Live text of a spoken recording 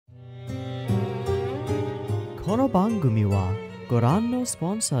この番組はご覧のス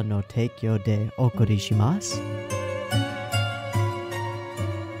ポンサーの提供でお送りします。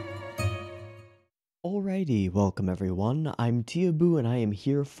Alrighty, welcome everyone. I'm Teeaboo and I am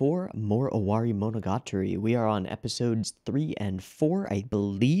here for more Owarimonogatari. We are on episodes 3 and 4, I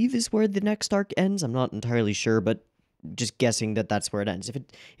believe is where the next arc ends. I'm not entirely sure, but just guessing that that's where it ends. If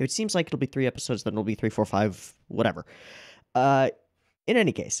it seems like it'll be 3 episodes, then it'll be 3, 4, 5, whatever. In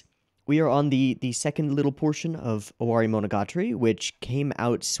any case, we are on the second little portion of Owarimonogatari, which came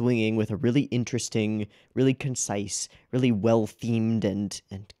out swinging with a really interesting, really concise, really well-themed, and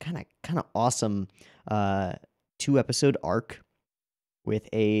kind of awesome 2-episode arc with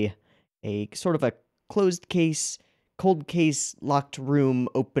a sort of a closed case, cold case, locked room,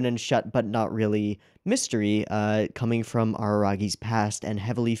 open and shut, but not really mystery, coming from Araragi's past and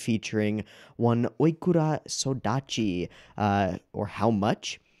heavily featuring one Oikura Sodachi, or How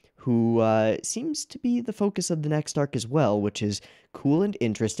Much, who seems to be the focus of the next arc as well, which is cool and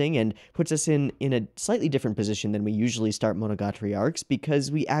interesting and puts us in a slightly different position than we usually start Monogatari arcs,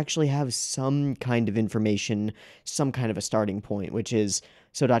 because we actually have some kind of information, some kind of a starting point, which is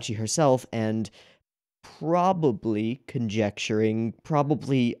Sodachi herself, and probably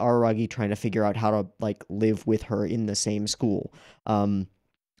probably Araragi trying to figure out how to, like, live with her in the same school, and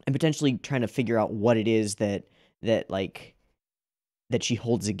potentially trying to figure out what it is that she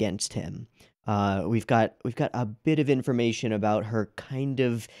holds against him. We've got a bit of information about her kind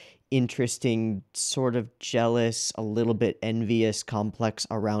of interesting, sort of jealous, a little bit envious complex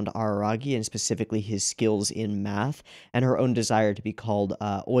around Araragi, and specifically his skills in math, and her own desire to be called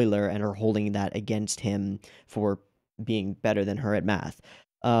Euler, and her holding that against him for being better than her at math.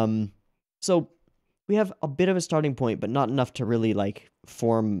 So we have a bit of a starting point, but not enough to really, like,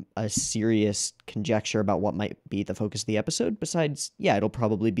 form a serious conjecture about what might be the focus of the episode. Besides, yeah, it'll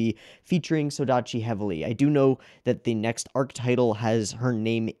probably be featuring Sodachi heavily. I do know that the next arc title has her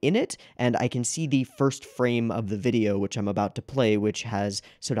name in it, and I can see the first frame of the video, which I'm about to play, which has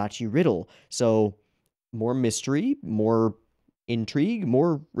Sodachi riddle. So, more mystery, more intrigue,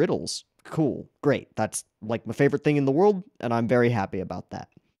 more riddles. Cool. Great. That's, like, my favorite thing in the world, and I'm very happy about that.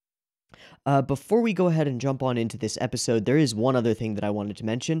 Before we go ahead and jump on into this episode, there is one other thing that I wanted to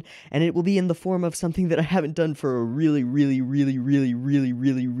mention, and it will be in the form of something that I haven't done for a really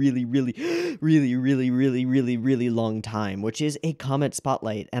long time, which is a comment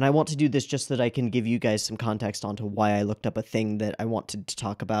spotlight. And I want to do this just so that I can give you guys some context onto why I looked up a thing that I wanted to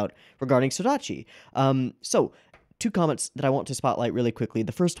talk about regarding Sodachi. So 2 comments that I want to spotlight really quickly.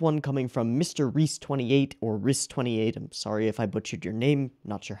 The first one coming from Mr. Reese28, or Riss28. I'm sorry if I butchered your name.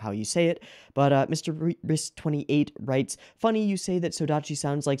 Not sure how you say it. But Mr. Riss28 writes, "Funny you say that Sodachi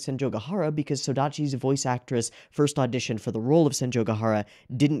sounds like Senjogahara, because Sodachi's voice actress first auditioned for the role of Senjogahara,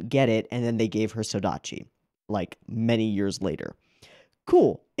 didn't get it, and then they gave her Sodachi, like, many years later."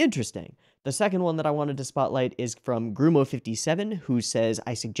 Cool. Interesting. The second one that I wanted to spotlight is from Grumo57, who says,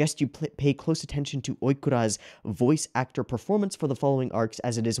 "I suggest you pay close attention to Oikura's voice actor performance for the following arcs,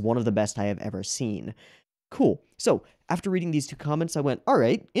 as it is one of the best I have ever seen." Cool. So, after reading these 2 comments, I went,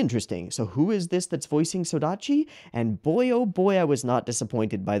 alright, interesting. So who is this that's voicing Sodachi? And boy, oh boy, I was not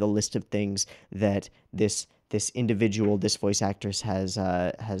disappointed by the list of things that this individual, this voice actress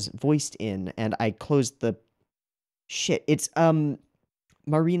has voiced in. And I closed the... Shit, it's,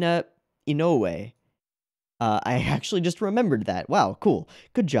 Marina Inoue. I actually just remembered that. Wow, cool.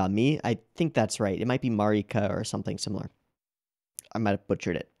 Good job, me. I think that's right. It might be Marika or something similar. I might have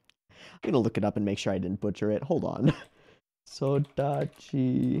butchered it. I'm gonna look it up and make sure I didn't butcher it. Hold on.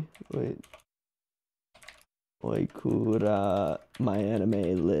 Sodachi. Wait. Oikura. My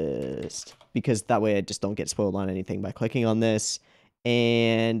anime list. Because that way I just don't get spoiled on anything by clicking on this.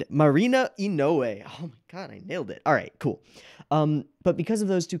 And Marina Inoue. Oh my god, I nailed it. All right, cool. But because of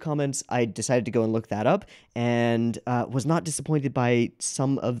those 2 comments, I decided to go and look that up, and was not disappointed by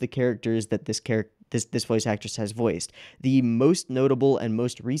some of the characters that this voice actress has voiced. The most notable and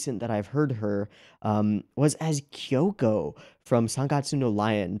most recent that I've heard her was as Kyoko from Sangatsu no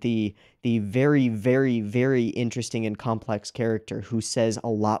Lion, the very, very, very interesting and complex character who says a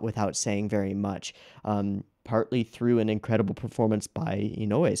lot without saying very much. Partly through an incredible performance by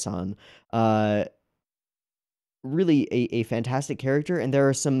Inoue-san. Really a fantastic character, and there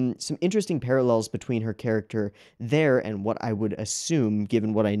are some interesting parallels between her character there and what I would assume,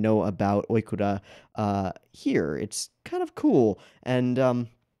 given what I know about Oikura here. It's kind of cool, and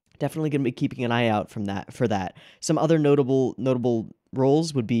definitely going to be keeping an eye out for that. Some other notable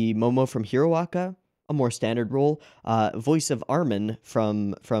roles would be Momo from Hiroaka, a more standard role, voice of Armin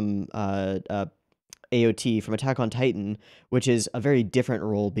from AOT from Attack on Titan, which is a very different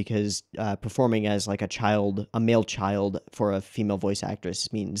role because performing as like a male child for a female voice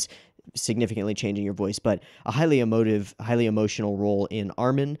actress means significantly changing your voice, but a highly emotive, highly emotional role in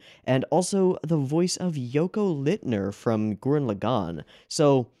Armin, and also the voice of Yoko Littner from Gurren Lagann.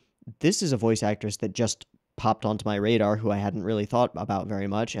 So this is a voice actress that just popped onto my radar who I hadn't really thought about very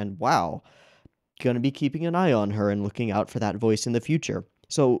much, and wow, gonna be keeping an eye on her and looking out for that voice in the future.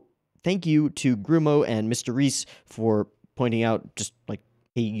 So thank you to Grumo and Mr. Reese for pointing out just like,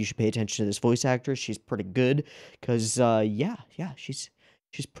 hey, you should pay attention to this voice actress. She's pretty good. Cause yeah, she's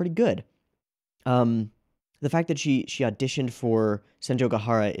pretty good. The fact that she auditioned for Senjo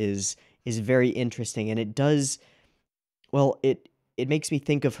Gahara is very interesting, and it does well, it makes me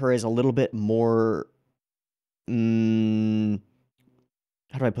think of her as a little bit more how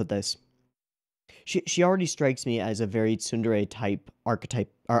do I put this? She already strikes me as a very tsundere type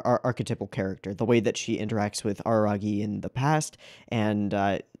archetypal character. The way that she interacts with Araragi in the past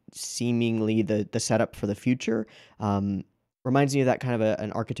and seemingly the setup for the future reminds me of that kind of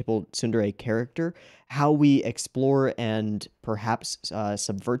an archetypal tsundere character. How we explore and perhaps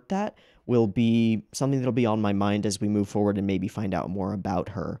subvert that will be something that'll be on my mind as we move forward and maybe find out more about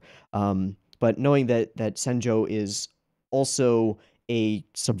her. But knowing that Senjo is also a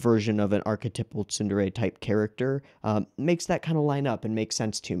subversion of an archetypal tsundere type character makes that kind of line up and makes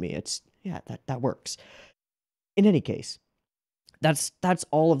sense to me. It's yeah, that works. In any case, that's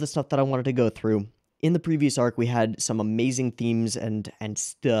all of the stuff that I wanted to go through. In the previous arc, we had some amazing themes and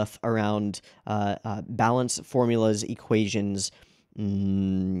stuff around balance, formulas, equations,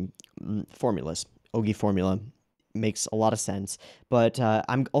 formulas. Ogi formula makes a lot of sense, but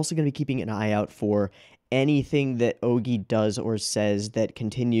I'm also going to be keeping an eye out for anything that Ogi does or says that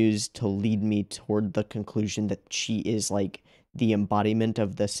continues to lead me toward the conclusion that she is like the embodiment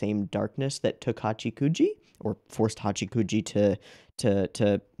of the same darkness that took Hachikuji or forced Hachikuji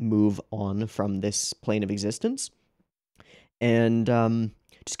to move on from this plane of existence. And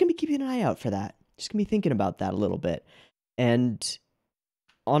just gonna be keeping an eye out for that. Just gonna be thinking about that a little bit. And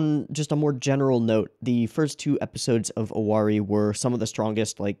on just a more general note, the first 2 episodes of Owari were some of the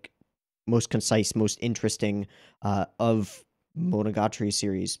strongest, like most concise, most interesting of Monogatari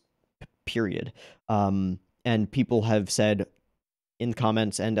series, period. And people have said in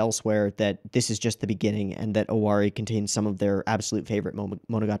comments and elsewhere that this is just the beginning and that Owari contains some of their absolute favorite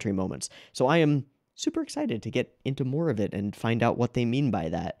Monogatari moments. So I am super excited to get into more of it and find out what they mean by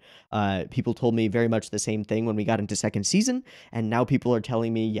that. People told me very much the same thing when we got into second season, and now people are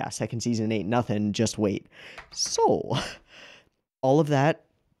telling me, yeah, second season ain't nothing, just wait. So, all of that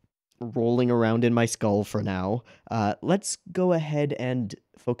rolling around in my skull for now. Let's go ahead and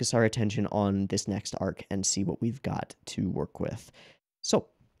focus our attention on this next arc and see what we've got to work with. So,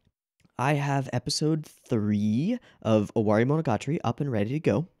 I have episode 3 of Owarimonogatari up and ready to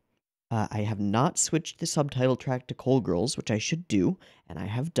go. I have not switched the subtitle track to Call Girls, which I should do, and I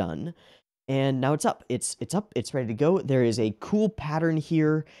have done. And now it's up. It's up. It's ready to go. There is a cool pattern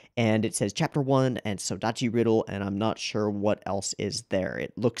here, and it says Chapter 1 and Sodachi Riddle, and I'm not sure what else is there.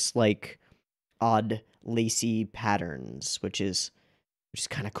 It looks like odd, lacy patterns, which is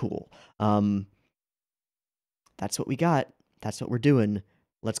kind of cool. That's what we got. That's what we're doing.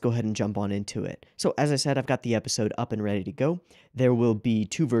 Let's go ahead and jump on into it. So, as I said, I've got the episode up and ready to go. There will be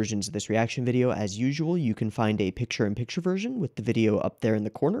 2 versions of this reaction video. As usual, you can find a picture-in-picture version with the video up there in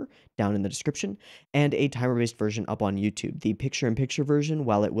the corner, down in the description, and a timer-based version up on YouTube. The picture-in-picture version,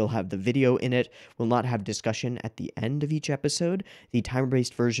 while it will have the video in it, will not have discussion at the end of each episode. The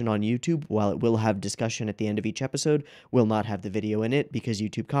timer-based version on YouTube, while it will have discussion at the end of each episode, will not have the video in it because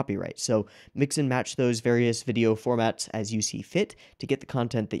YouTube copyright. So, mix and match those various video formats as you see fit to get the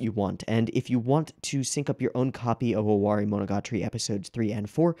content that you want. And if you want to sync up your own copy of Owarimonogatari episodes 3 and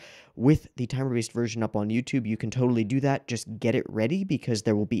 4 with the timer-based version up on YouTube, you can totally do that. Just get it ready because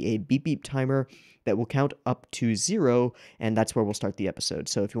there will be a beep beep timer that will count up to 0, and that's where we'll start the episode.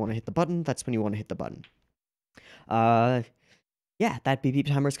 So if you want to hit the button, that's when you want to hit the button. Yeah, that beep beep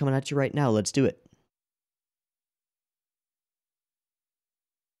timer is coming at you right now. Let's do it.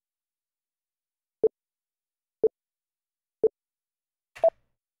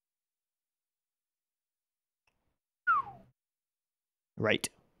 Right.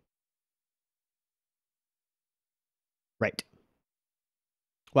 Right.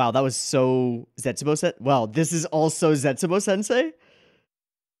 Wow, that was so Zetsubo Sensei. Wow, this is also Zetsubo Sensei?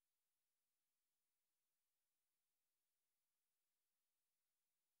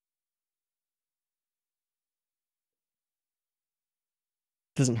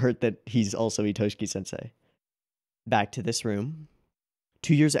 Doesn't hurt that he's also Itoshiki Sensei. Back to this room.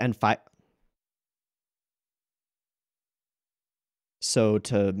 2 years and 5... So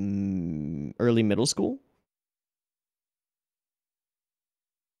to early middle school?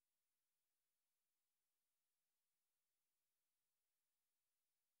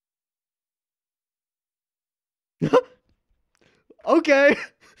 Okay.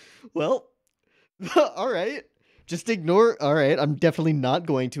 Well, all right. Just ignore. All right. I'm definitely not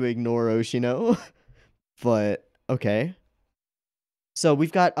going to ignore Oshino. But okay. So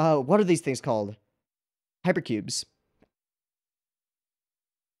we've got what are these things called? Hypercubes.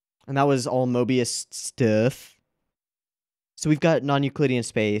 And that was all Mobius stuff. So we've got non-Euclidean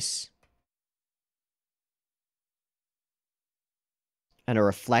space and a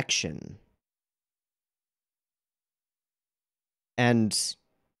reflection. And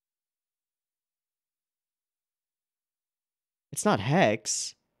it's not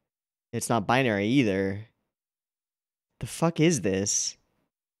hex. It's not binary either. The fuck is this?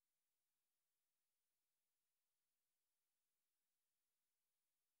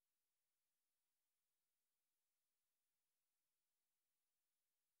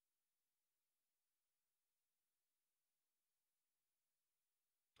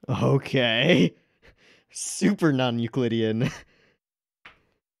 Okay. Super non-Euclidean.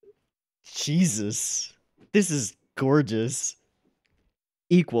 Jesus. This is gorgeous.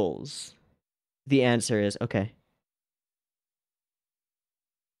 Equals. The answer is okay.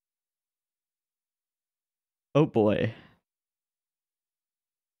 Oh boy.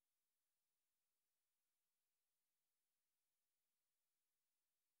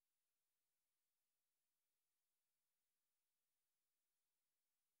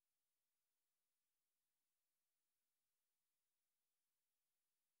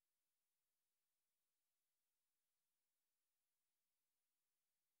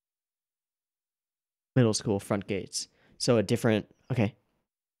 Middle school front gates. So a different. Okay.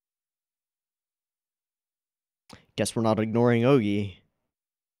 Guess we're not ignoring Ogi.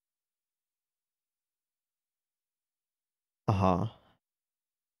 Uh huh.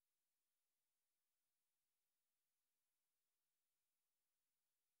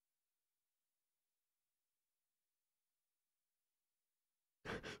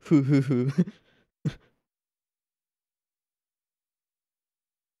 Hoo hoo hoo.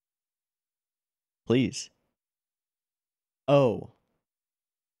 Please. Oh.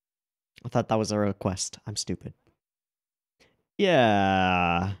 I thought that was a request. I'm stupid.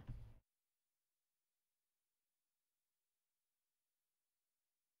 Yeah.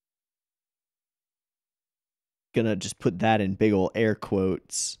 Gonna just put that in big ol' air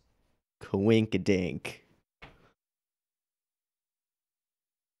quotes. Kawink-a-dink.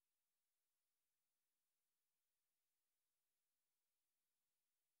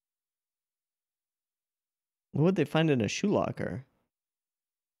 What would they find in a shoe locker?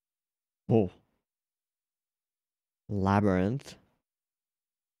 Oh. Labyrinth.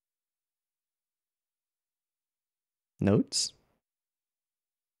 Notes?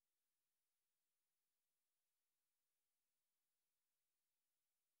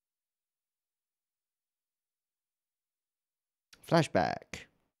 Flashback.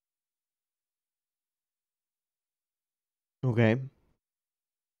 Okay.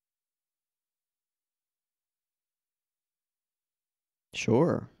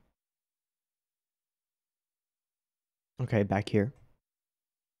 Sure. Okay, back here.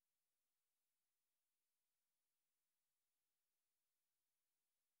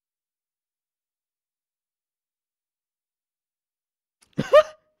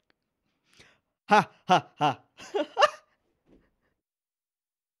 Ha ha ha.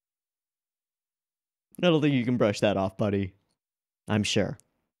 I don't think you can brush that off, buddy. I'm sure.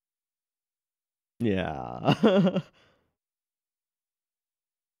 Yeah.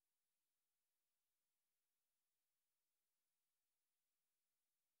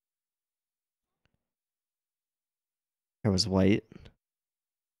 There was white.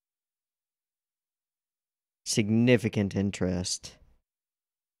 Significant interest.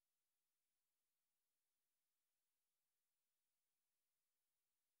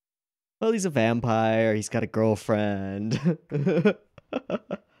 Well, he's a vampire. He's got a girlfriend.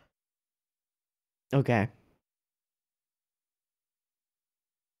 Okay.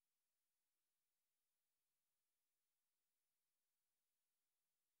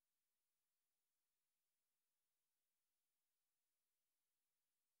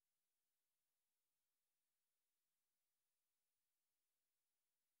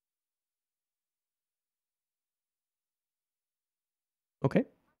 Okay.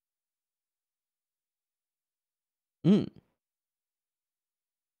 Mm.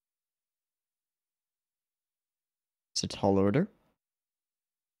 It's a tall order.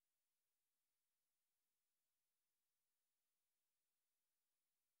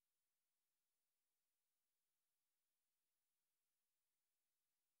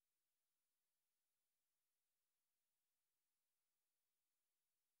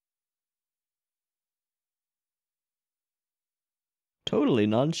 Totally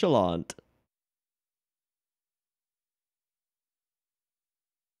nonchalant.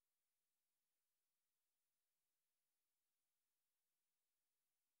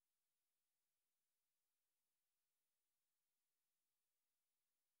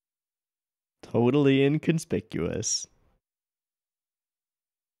 Totally inconspicuous.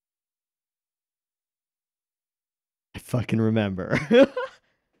 I fucking remember.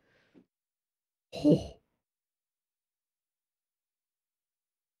 Oh.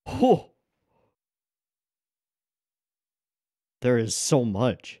 Oh. There is so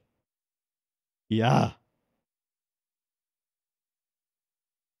much. Yeah.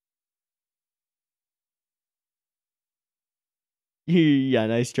 Yeah,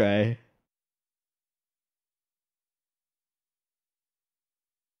 nice try.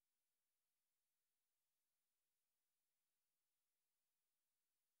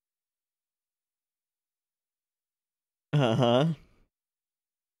 Uh-huh.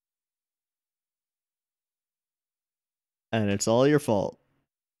 And it's all your fault.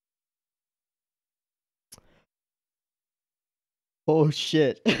 Oh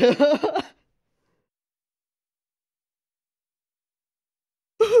shit.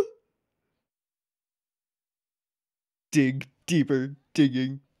 Dig deeper,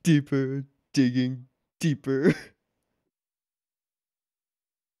 digging deeper, digging deeper.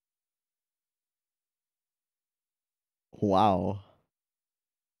 Wow.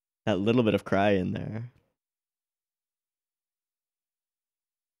 That little bit of cry in there.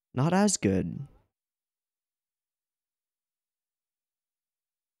 Not as good.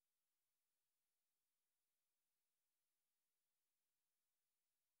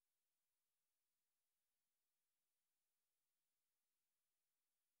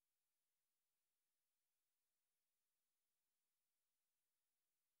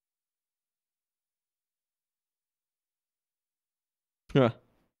 Huh.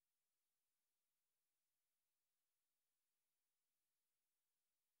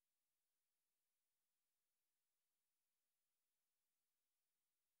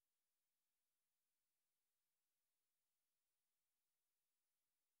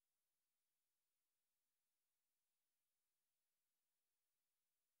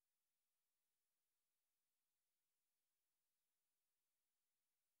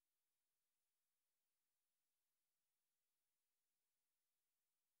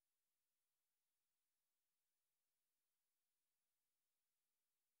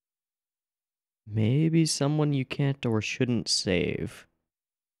 Maybe someone you can't or shouldn't save.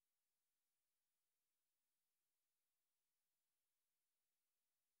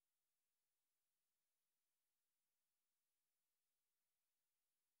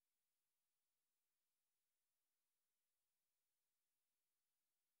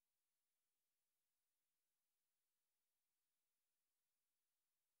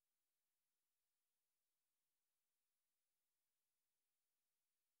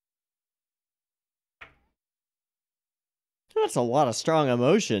 That's a lot of strong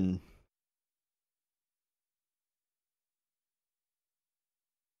emotion.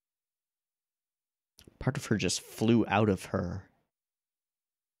 Part of her just flew out of her.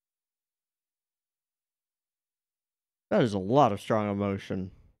 That is a lot of strong emotion.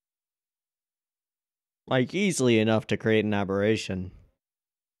 Like, easily enough to create an aberration.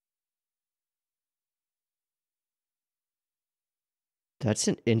 That's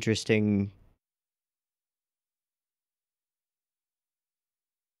an interesting...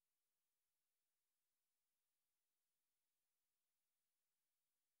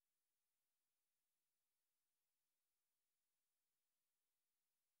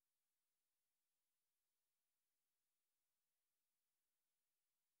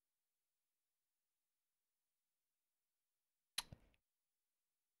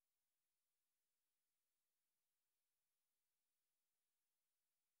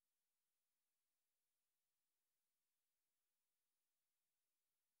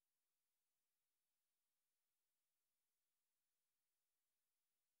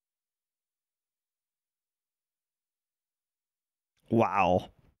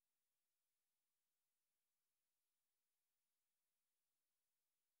 Wow.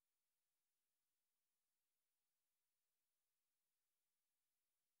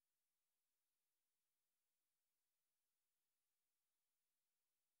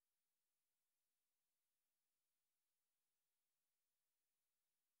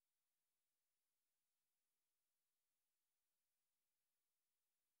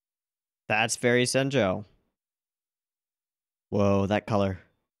 That's very Senjo. Whoa, that color.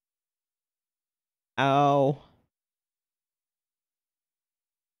 Ow.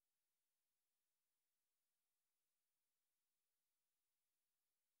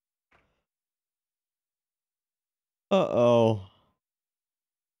 Uh-oh.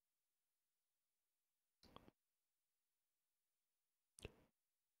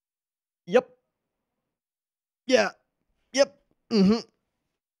 Yep. Yeah. Yep. Mm-hmm.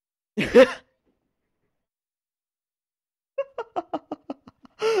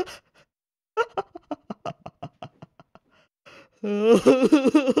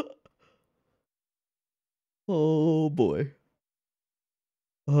 Oh boy.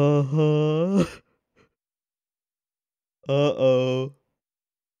 Uh-huh. Uh-oh.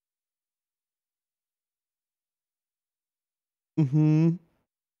 Mm-hmm.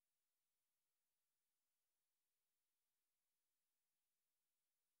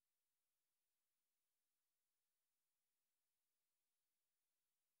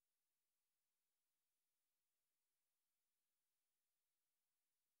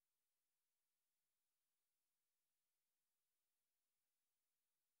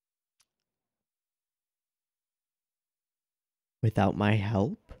 Without my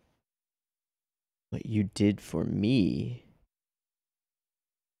help? What you did for me.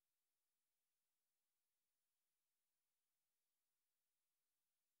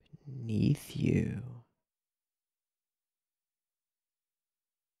 Beneath you.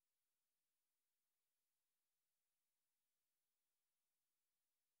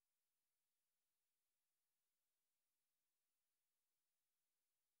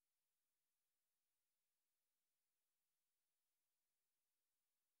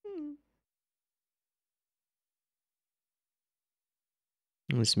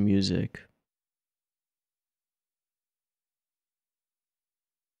 This music.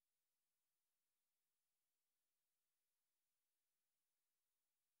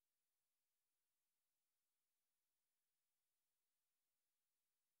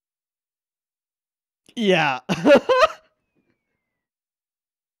 Yeah.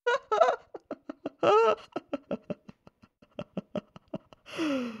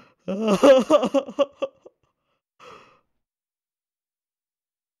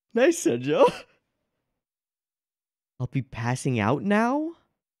 Nice, Senjo. I'll be passing out now?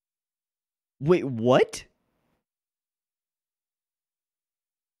 Wait, what?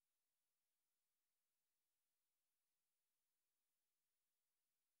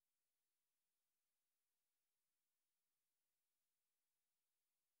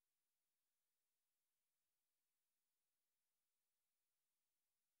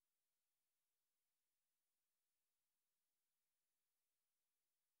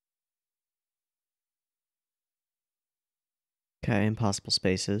 Okay, impossible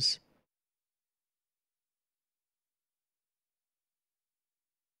spaces.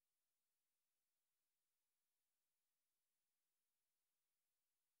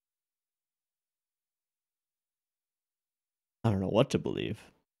 I don't know what to believe.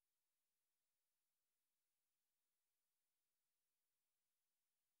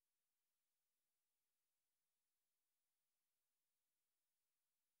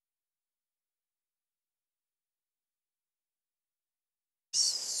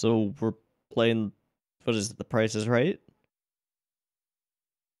 So we're playing, what is it, The Price is Right?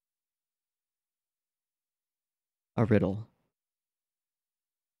 A riddle.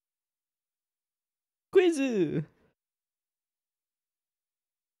 Quizu!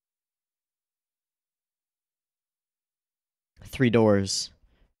 3 doors.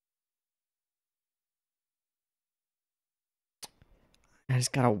 I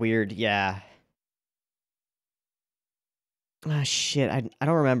just got a weird, yeah. Ah, shit, I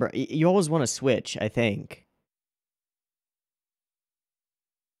don't remember. You always want to switch, I think.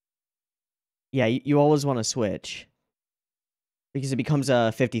 Yeah, you always want to switch. Because it becomes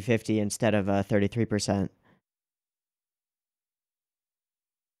a 50-50 instead of a 33%.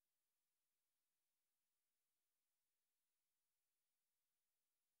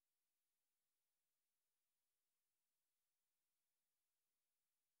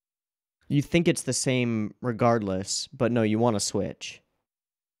 You think it's the same regardless, but no, you want to switch.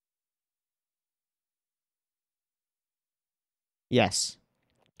 Yes.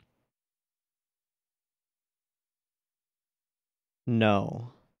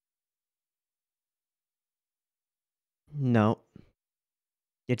 No. No.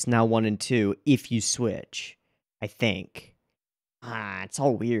 It's now 1 and 2 if you switch. I think. Ah, it's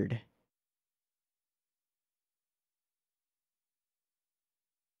all weird.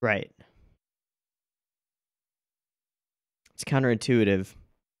 Right. It's counterintuitive.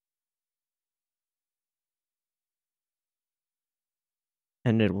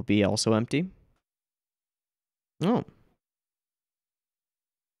 And it will be also empty. Oh.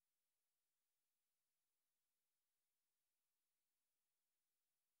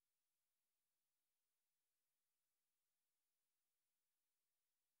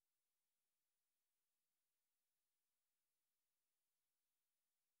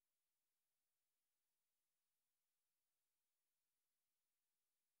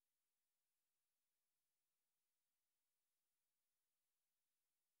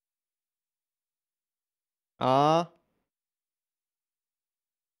 Ah.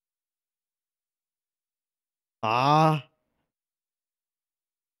 Ah.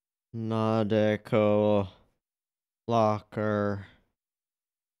 Nadeko. Locker.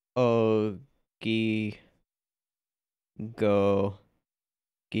 Ogi. Go.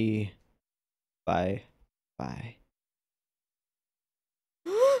 Gi. Bye. Bye.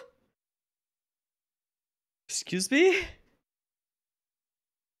 Excuse me?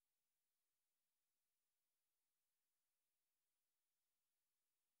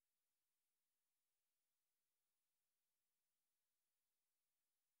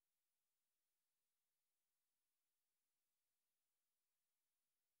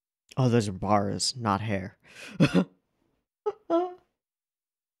 Oh, those are bars, not hair.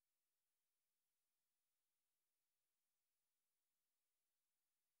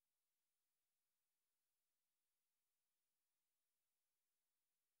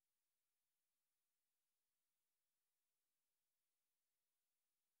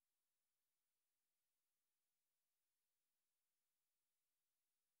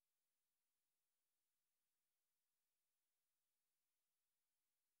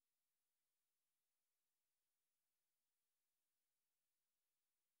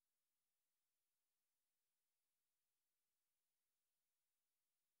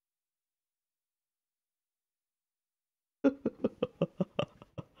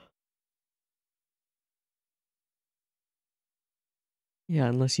 Yeah,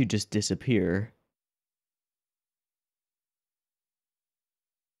 unless you just disappear.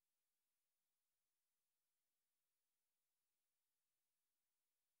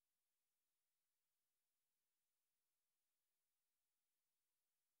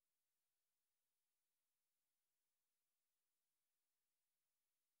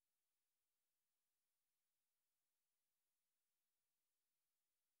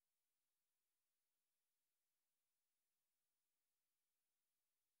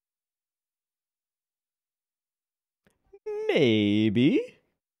 Maybe.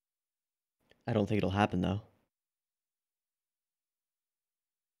 I don't think it'll happen, though.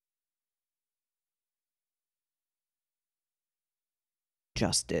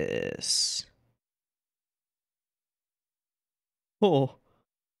 Justice. Oh.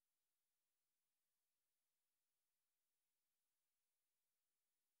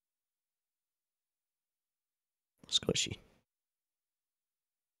 Squishy.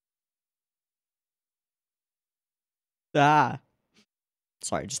 Ah.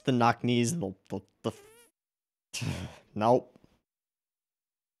 Sorry, just the knock knees and the nope.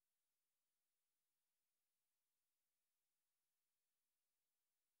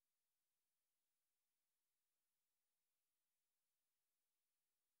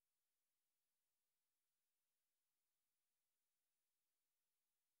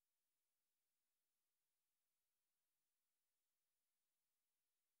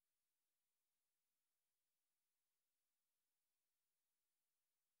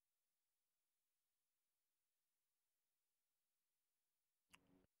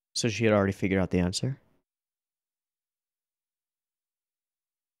 So she had already figured out the answer?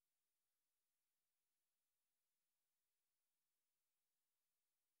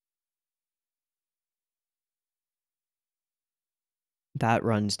 That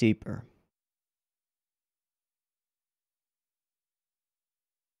runs deeper.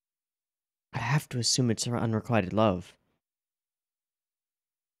 I have to assume it's unrequited love.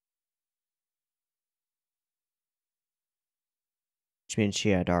 Which means she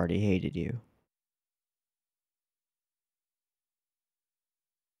had already hated you.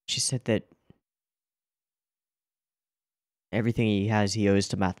 She said that everything he has he owes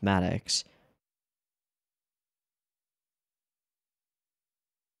to mathematics.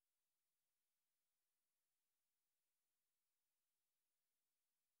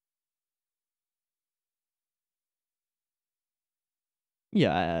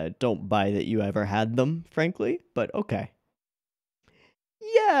 Yeah, I don't buy that you ever had them, frankly, but okay.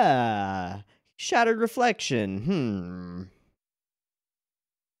 Yeah! Shattered reflection.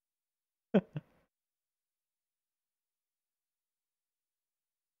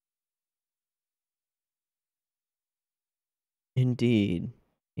 Indeed.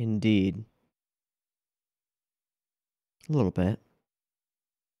 Indeed. A little bit.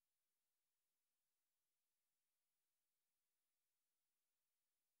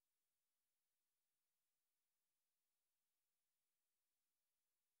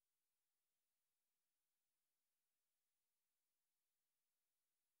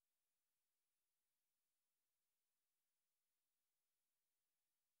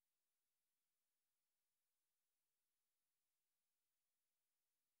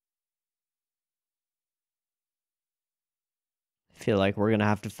 Feel like we're gonna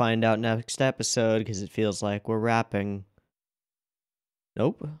have to find out next episode because it feels like we're wrapping.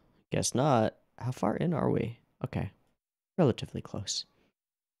 Nope, guess not. How far in are we? Okay, relatively close.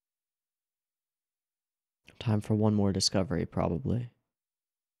 Time for one more discovery, probably.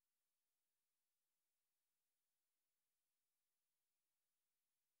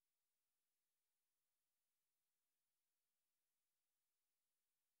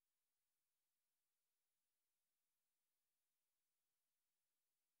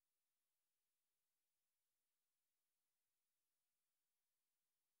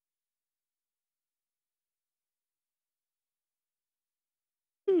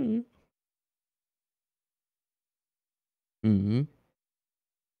 Hmm. Mm-hmm.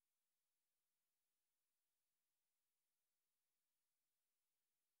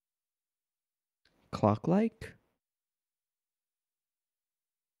 Clock-like?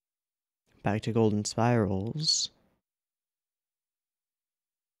 Back to golden spirals.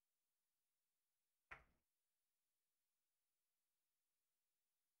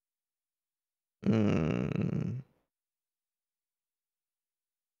 Hmm.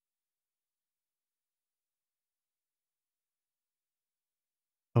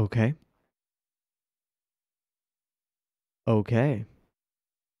 Okay. Okay.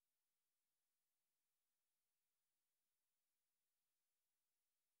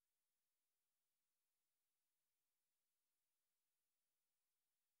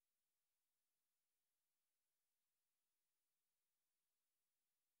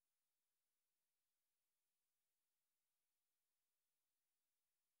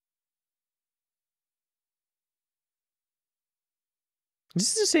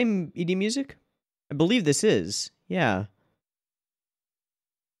 Is this the same ED music? I believe this is. Yeah.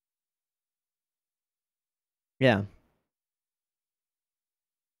 Yeah.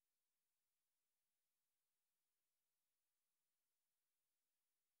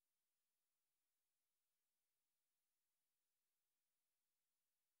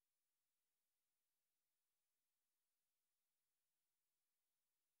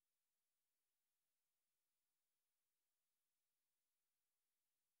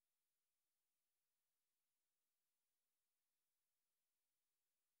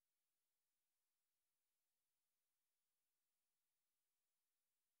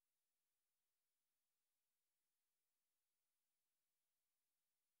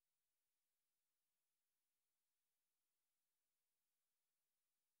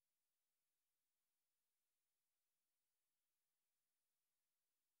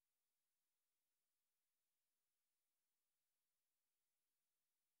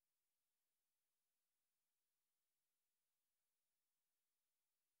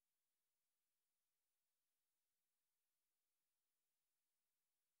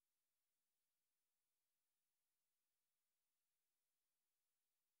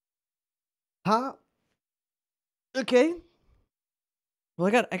 Huh? Okay.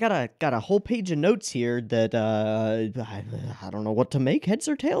 Well, I got a whole page of notes here that I don't know what to make heads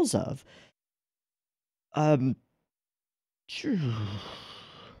or tails of. Um,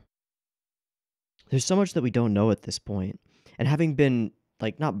 there's so much that we don't know at this point, and having been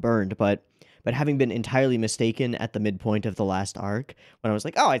like not burned, but having been entirely mistaken at the midpoint of the last arc, when I was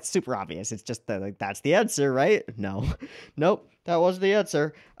like, oh, it's super obvious. It's just that like that's the answer, right? No, nope, that was the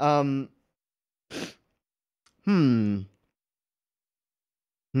answer. Hmm,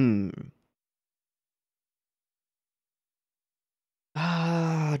 hmm.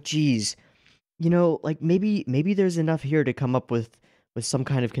 Ah, geez. You know, like maybe there's enough here to come up with some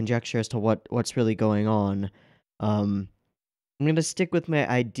kind of conjecture as to what's really going on. Um, I'm gonna stick with my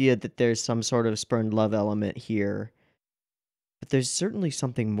idea that there's some sort of spurned love element here, but there's certainly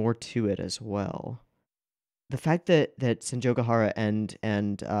something more to it as well. The fact that Senjogahara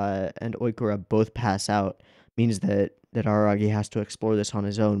and Oikura both pass out means that Araragi has to explore this on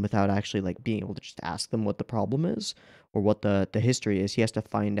his own without actually like being able to just ask them what the problem is or what the history is. He has to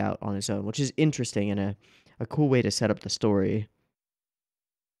find out on his own, which is interesting and a cool way to set up the story.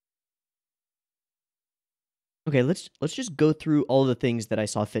 Okay, let's just go through all the things that I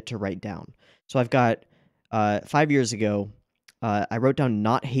saw fit to write down. So I've got 5 years ago, I wrote down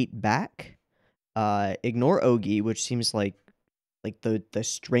not hate back, ignore Ogi, which seems like the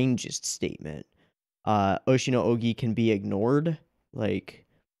strangest statement. Oshino Ogi can be ignored. Like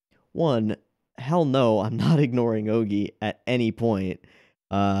one, hell no, I'm not ignoring Ogi at any point.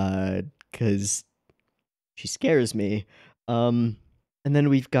 Cause she scares me. And then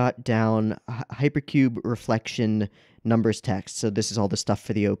we've got down hypercube reflection numbers text. So this is all the stuff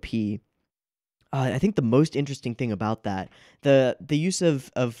for the OP. I think the most interesting thing about that, the use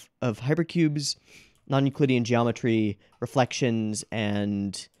of hypercubes non-Euclidean geometry, reflections,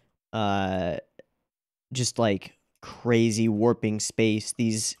 and just like crazy warping space.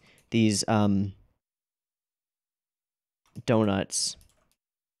 These donuts.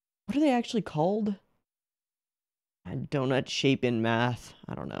 What are they actually called? A donut shape in math.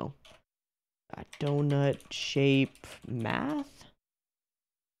 I don't know. A donut shape math?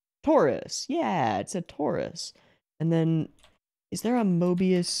 Torus. Yeah, it's a torus. And then, is there a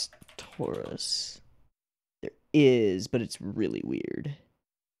Mobius torus? There is, but it's really weird.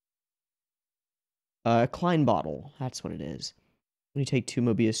 Klein bottle. That's what it is. When you take two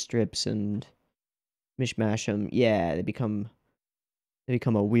Mobius strips and mishmash them, yeah, they become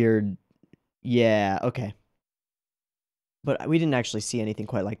a weird. Yeah, okay. But we didn't actually see anything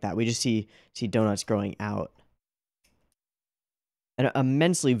quite like that. We just see donuts growing out. An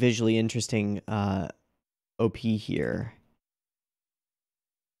immensely visually interesting OP here.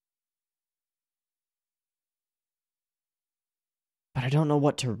 But I don't know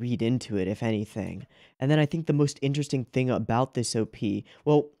what to read into it, if anything. And then I think the most interesting thing about this OP,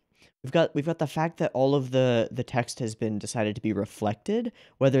 well, we've got the fact that all of the text has been decided to be reflected,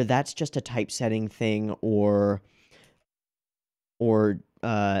 whether that's just a typesetting thing or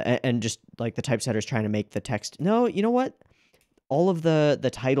and just like the typesetter's trying to make the text. No, you know what? All of the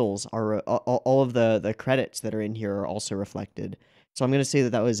titles are all of the credits that are in here are also reflected. So I'm going to say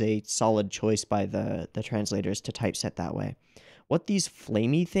that was a solid choice by the translators to typeset that way. What these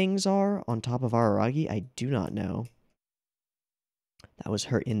flamey things are on top of Araragi, I do not know. That was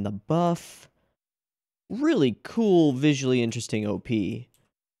her in the buff. Really cool, visually interesting OP.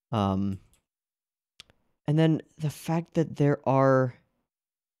 And then the fact that there are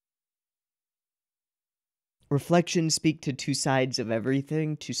reflections speak to two sides of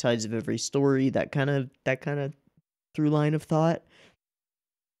everything, two sides of every story, that kind of through line of thought.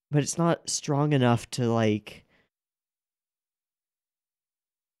 But it's not strong enough to like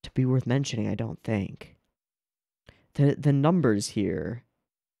to be worth mentioning, I don't think. The numbers here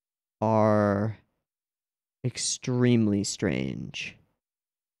are extremely strange.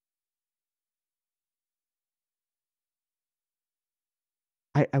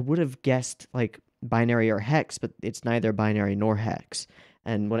 I would have guessed like binary or hex, but it's neither binary nor hex.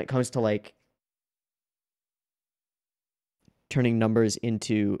 And when it comes to like turning numbers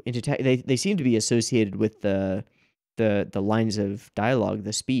into they seem to be associated with the lines of dialogue,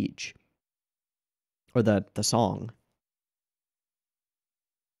 the speech, or the song.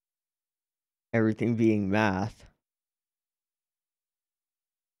 Everything being math.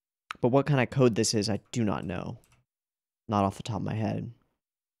 But what kind of code this is, I do not know. Not off the top of my head.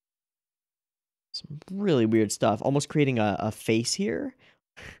 Some really weird stuff. Almost creating a face here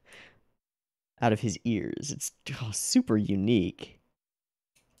out of his ears. It's super unique.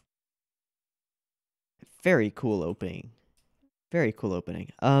 Very cool opening. Very cool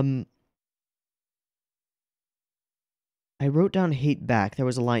opening. I wrote down hate back. There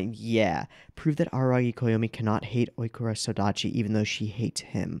was a line, yeah. Prove that Araragi Koyomi cannot hate Oikura Sodachi even though she hates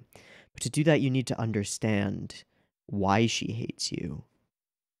him. But to do that, you need to understand why she hates you.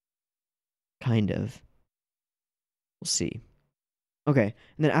 Kind of. We'll see. Okay,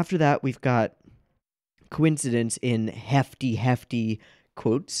 and then after that, we've got coincidence in hefty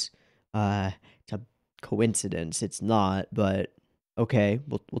quotes. It's a coincidence. It's not, but okay,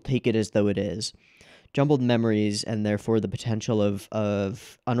 we'll take it as though it is. Jumbled memories and therefore the potential of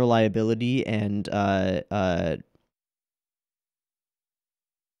unreliability and a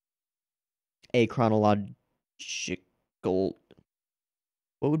chronological.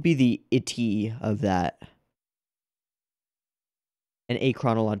 What would be the itty of that? An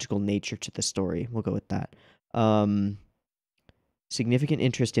achronological nature to the story. We'll go with that. Significant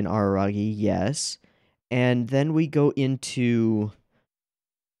interest in Araragi, yes. And then we go into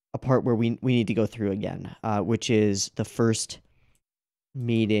a part where we need to go through again, which is the first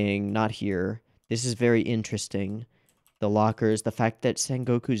meeting, not here. This is very interesting. The lockers, the fact that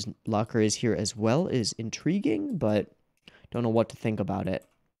Sengoku's locker is here as well is intriguing, but don't know what to think about it.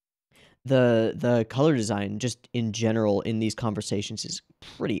 The color design, just in general, in these conversations is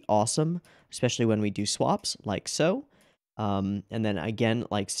pretty awesome, especially when we do swaps, like so. And then again,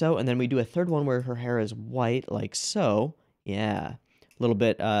 like so. And then we do a third one where her hair is white, like so. Yeah. A little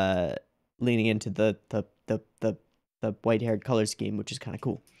bit leaning into the white-haired color scheme, which is kind of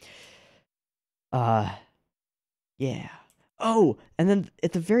cool. Yeah. Oh, and then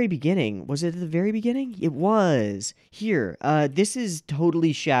at the very beginning, was it at the very beginning? It was. Here. This is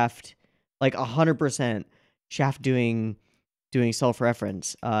totally Shaft, like 100% Shaft doing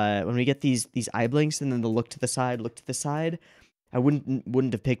self-reference. When we get these eye blinks and then the look to the side, I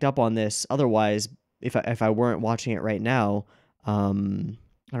wouldn't have picked up on this otherwise, if I weren't watching it right now, I don't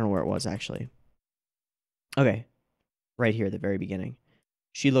know where it was actually. Okay, right here at the very beginning.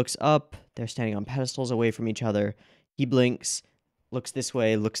 She looks up. They're standing on pedestals away from each other. He blinks, looks this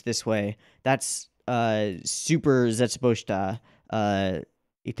way, looks this way. That's super Zetsuboshita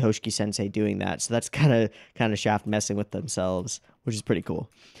Itoshiki Sensei doing that. So that's kind of Shaft messing with themselves, which is pretty cool.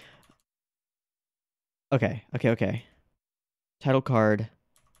 Okay. Title card.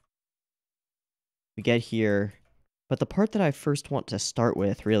 We get here. But the part that I first want to start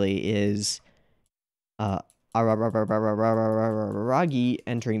with really is Aragi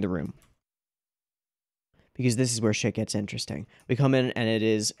entering the room. Because this is where shit gets interesting. We come in and it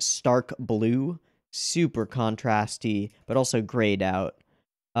is stark blue, super contrasty, but also grayed out.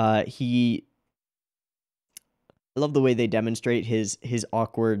 I love the way they demonstrate his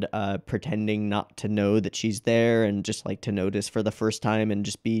awkward pretending not to know that she's there and just like to notice for the first time and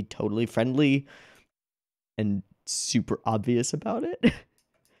just be totally friendly and super obvious about it.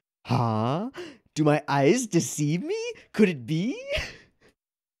 Huh? Do my eyes deceive me? Could it be?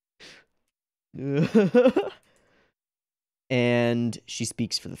 And she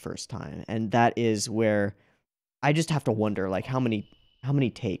speaks for the first time, and that is where I just have to wonder, like, how many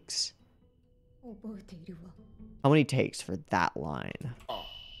takes? How many takes for that line?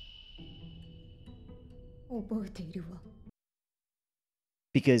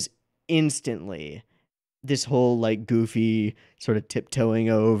 Because instantly, this whole, like, goofy sort of tiptoeing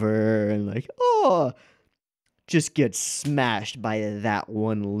over and, like, oh, just gets smashed by that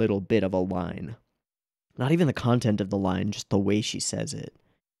one little bit of a line. Not even the content of the line, just the way she says it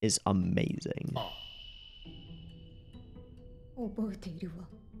is amazing.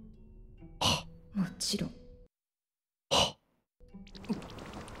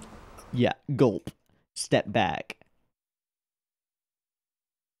 Yeah, gulp. Step back.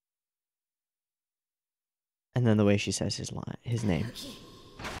 And then the way she says his name.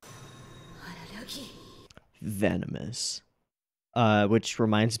 Venomous. Which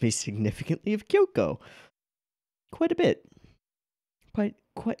reminds me significantly of Kyoko. Quite a bit. Quite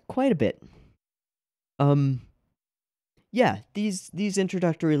a bit. Yeah, these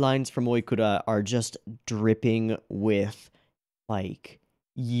introductory lines from Oikura are just dripping with, like,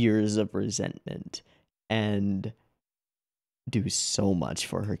 years of resentment and do so much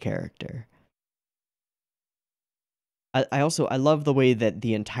for her character. I love the way that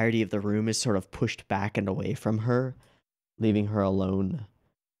the entirety of the room is sort of pushed back and away from her, leaving her alone,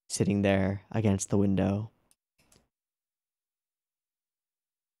 sitting there against the window.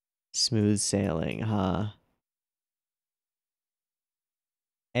 Smooth sailing, huh?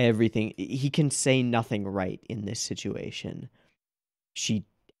 Everything. He can say nothing right in this situation. She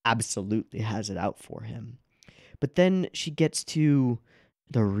absolutely has it out for him. But then she gets to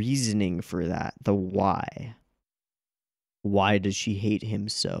the reasoning for that, the why. Why does she hate him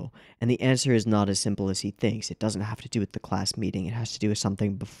so? And the answer is not as simple as he thinks. It doesn't have to do with the class meeting. It has to do with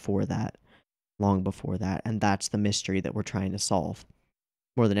something before that, long before that. And that's the mystery that we're trying to solve.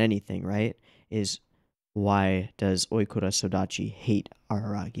 More than anything, right? Is why does Oikura Sodachi hate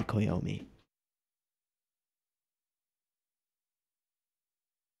Araragi Koyomi?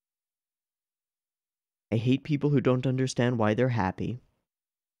 I hate people who don't understand why they're happy.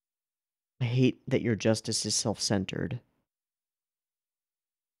 I hate that your justice is self-centered.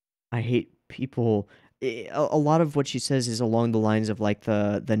 I hate people. A lot of what she says is along the lines of like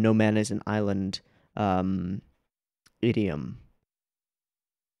the no man is an island idiom.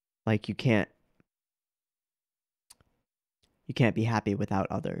 Like you can't be happy without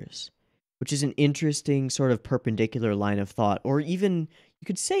others, which is an interesting sort of perpendicular line of thought, or even you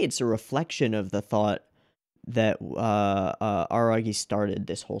could say it's a reflection of the thought that Aragi started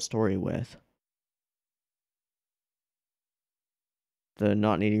this whole story with. The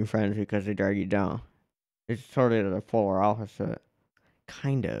not needing friends because they drag you down. It's sort of the polar opposite.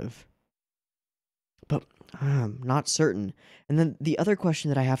 Kind of. But I'm not certain. And then the other question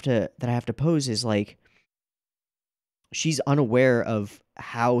that I have to pose is like she's unaware of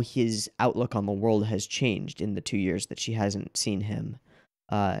how his outlook on the world has changed in the 2 years that she hasn't seen him.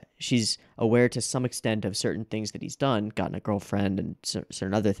 She's aware to some extent of certain things that he's done, gotten a girlfriend and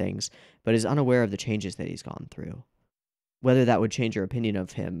certain other things, but is unaware of the changes that he's gone through. Whether that would change her opinion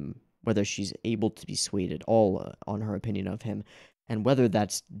of him, whether she's able to be swayed at all on her opinion of him, and whether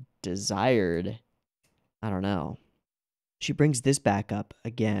that's desired, I don't know. She brings this back up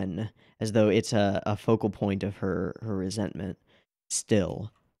again, as though it's a focal point of her resentment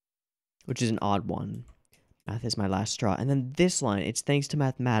still, which is an odd one. Math is my last straw. And then this line, it's thanks to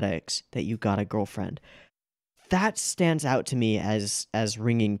mathematics that you got a girlfriend. That stands out to me as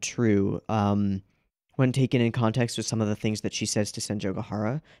ringing true. when taken in context with some of the things that she says to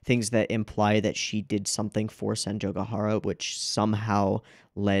Senjogahara, things that imply that she did something for Senjogahara, which somehow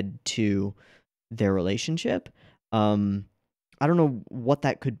led to their relationship. I don't know what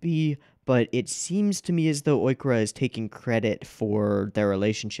that could be, but it seems to me as though Oikura is taking credit for their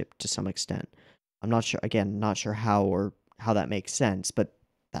relationship to some extent. I'm not sure, again, not sure how that makes sense, but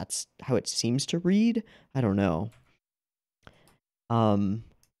that's how it seems to read. I don't know.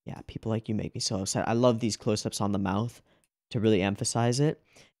 Yeah, people like you make me so upset. I love these close-ups on the mouth to really emphasize it.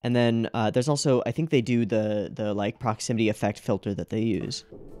 And then there's also, I think they do the like proximity effect filter that they use.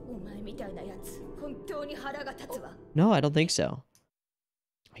 No, I don't think so.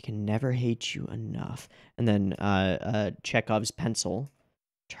 I can never hate you enough. And then Chekhov's pencil.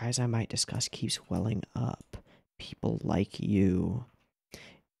 Try as I might discuss keeps welling up. People like you.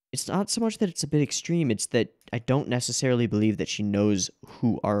 It's not so much that it's a bit extreme, it's that I don't necessarily believe that she knows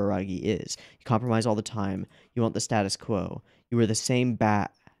who Araragi is. You compromise all the time. You want the status quo. You were the same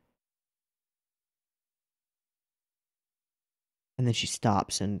bat. And then she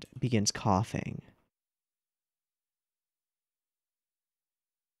stops and begins coughing.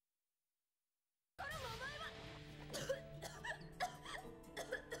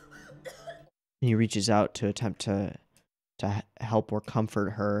 And he reaches out to attempt to help or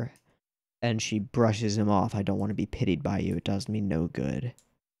comfort her, and she brushes him off. I don't want to be pitied by you. It does me no good.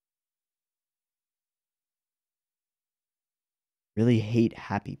 Really hate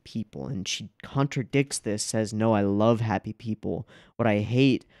happy people, and she contradicts this, says, no, I love happy people. What I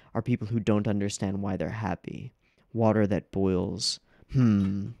hate are people who don't understand why they're happy. Water that boils.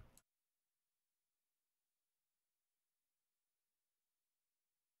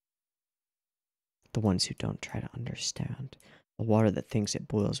 The ones who don't try to understand. The water that thinks it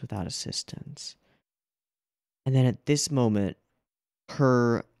boils without assistance. And then at this moment,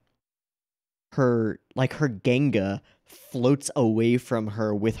 her Ginga floats away from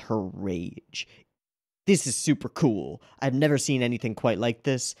her with her rage. This is super cool. I've never seen anything quite like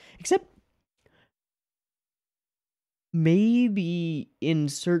this, except maybe in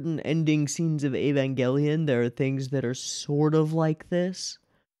certain ending scenes of Evangelion, there are things that are sort of like this.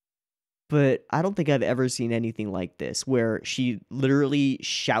 But I don't think I've ever seen anything like this, where she literally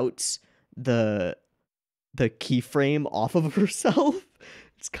shouts the keyframe off of herself.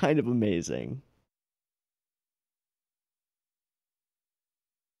 It's kind of amazing.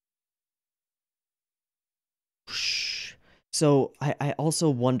 So I also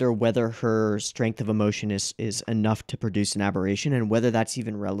wonder whether her strength of emotion is enough to produce an aberration, and whether that's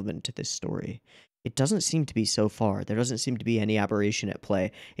even relevant to this story. It doesn't seem to be so far. There doesn't seem to be any aberration at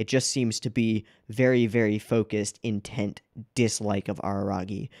play. It just seems to be very, very focused, intent dislike of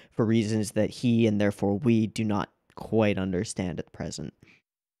Araragi for reasons that he, and therefore we, do not quite understand at present.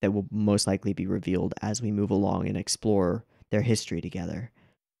 That will most likely be revealed as we move along and explore their history together.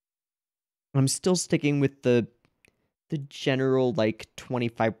 I'm still sticking with the general, like,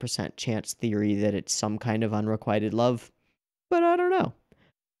 25% chance theory that it's some kind of unrequited love, but I don't know.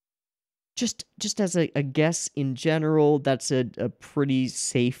 Just as a guess in general, that's a pretty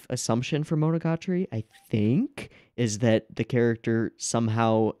safe assumption for Monogatari, I think, is that the character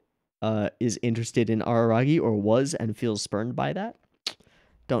somehow is interested in Araragi, or was, and feels spurned by that.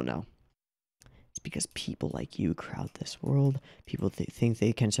 Don't know. It's because people like you crowd this world. People think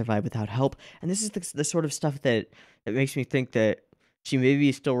they can survive without help. And this is the sort of stuff that makes me think that she may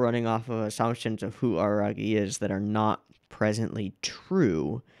be still running off of assumptions of who Araragi is that are not presently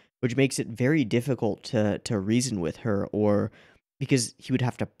true, which makes it very difficult to reason with her, or because he would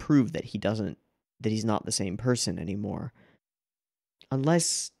have to prove that he's not the same person anymore.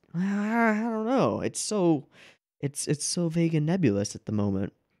 Unless, I don't know. It's so vague and nebulous at the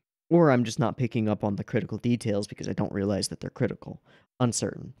moment. Or I'm just not picking up on the critical details because I don't realize that they're critical.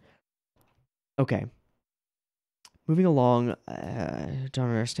 Uncertain. Okay. Moving along. Don't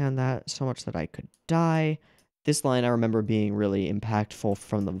understand that so much that I could die. This line I remember being really impactful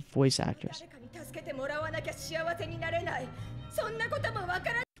from the voice actors.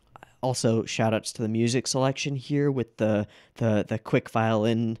 Also, shoutouts to the music selection here with the quick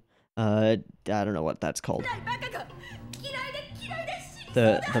violin. I don't know what that's called.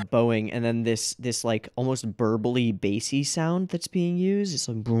 The bowing, and then this like almost burbly bassy sound that's being used. It's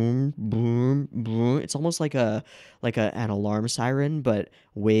like boom, boom, boom. It's almost like an alarm siren, but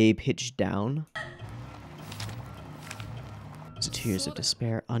way pitched down. So 2 years of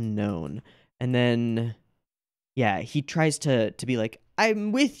despair, unknown. And then, yeah, he tries to be like,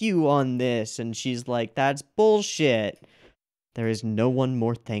 I'm with you on this, and she's like, that's bullshit. There is no one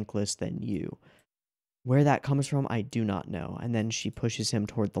more thankless than you. Where that comes from, I do not know. And then she pushes him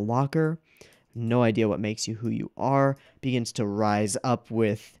toward the locker. no idea what makes you who you are, begins to rise up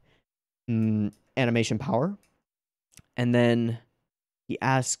with animation power. And then he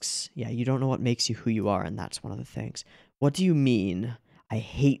asks, yeah, you don't know what makes you who you are, and that's one of the things. What do you mean? I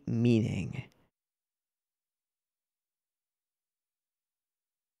hate meaning.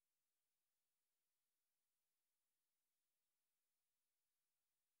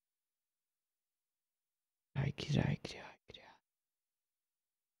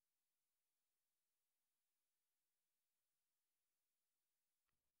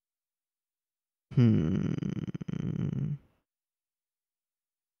 Hmm.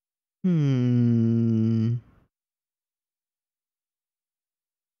 Hmm.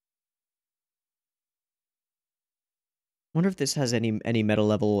 Wonder if this has any meta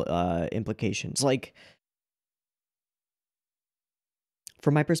level implications. Like,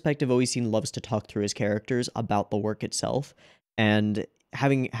 from my perspective, Oisin loves to talk through his characters about the work itself, and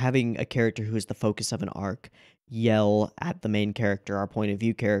having a character who is the focus of an arc yell at the main character, our point of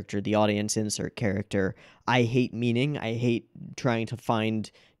view character, the audience insert character, I hate meaning. I hate trying to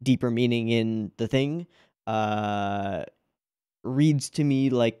find deeper meaning in the thing. Reads to me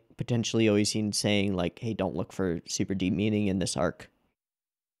like potentially Oisin saying like, "Hey, don't look for super deep meaning in this arc."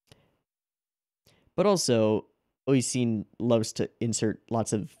 But also, Oisin loves to insert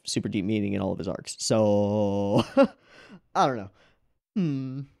lots of super deep meaning in all of his arcs. So, I don't know.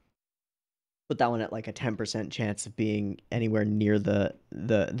 Put that one at like a 10% chance of being anywhere near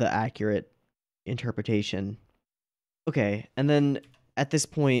the accurate interpretation. Okay, and then at this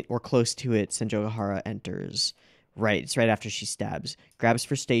point, or close to it, Senjogahara enters. Right, it's right after she stabs. Grabs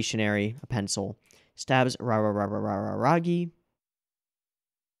for stationery, a pencil. Stabs Ragi.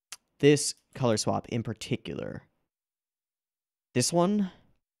 This color swap in particular. This one,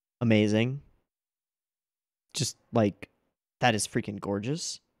 amazing. Just like that is freaking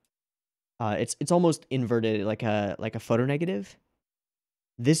gorgeous. It's almost inverted, like a photo negative.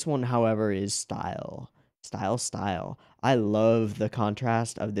 This one, however, is style. Style. I love the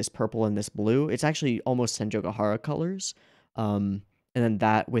contrast of this purple and this blue. It's actually almost Senjogahara colors. And then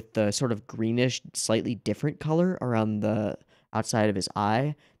that with the sort of greenish, slightly different color around the outside of his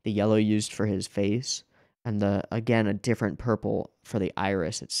eye, the yellow used for his face, and again a different purple for the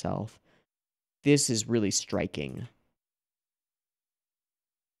iris itself. This is really striking.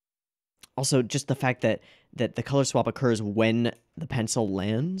 Also, just the fact that the color swap occurs when the pencil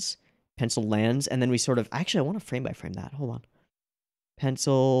lands, and then we sort of actually I want to frame by frame that. Hold on,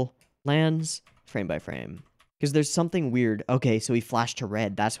 pencil lands, frame by frame, because there's something weird. Okay, so we flashed to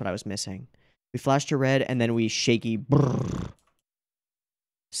red. That's what I was missing. We flashed to red, and then we shaky brrr,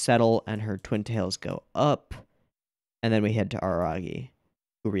 settle, and her twin tails go up, and then we head to Araragi,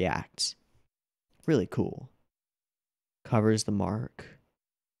 who reacts. Really cool. Covers the mark.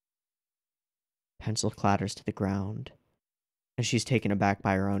 Pencil clatters to the ground, and she's taken aback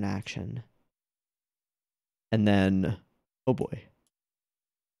by her own action. And then, oh boy.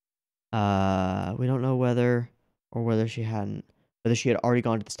 We don't know whether she hadn't, whether she had already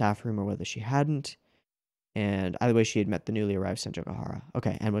gone to the staff room or whether she hadn't. And either way, she had met the newly arrived Senjogahara.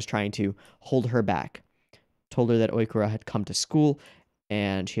 Okay, and was trying to hold her back. Told her that Oikura had come to school,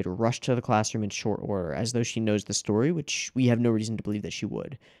 and she had rushed to the classroom in short order, as though she knows the story, which we have no reason to believe that she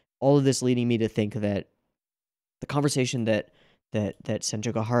would. All of this leading me to think that the conversation that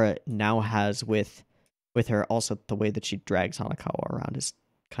Senjogahara now has with her, also the way that she drags Hanakawa around is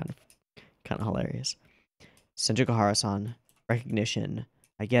kind of hilarious. Senjogahara-san, recognition.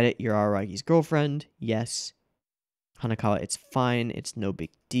 I get it, you're Aragi's girlfriend. Yes. Hanakawa, it's fine. It's no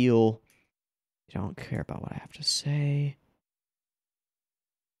big deal. You don't care about what I have to say.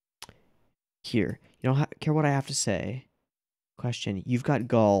 Here. You don't care what I have to say. Question. You've got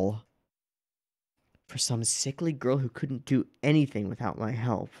gall for some sickly girl who couldn't do anything without my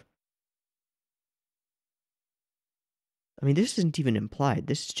help. I mean, this isn't even implied.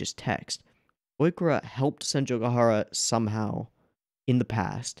 This is just text. Oikura helped Senjogahara somehow in the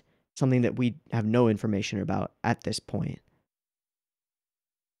past, something that we have no information about at this point.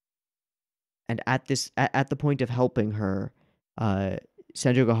 And at the point of helping her,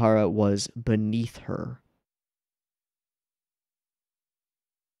 Senjogahara was beneath her.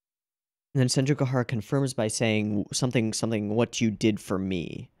 And then Senjogahara confirms by saying something, what you did for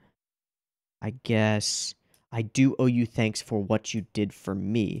me. I guess I do owe you thanks for what you did for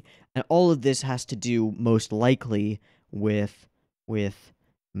me. And all of this has to do most likely with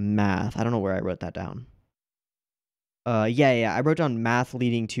math. I don't know where I wrote that down. Yeah. I wrote down math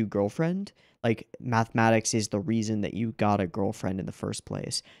leading to girlfriend. Like, mathematics is the reason that you got a girlfriend in the first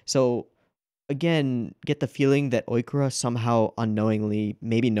place. So again get the feeling that Oikura somehow unknowingly,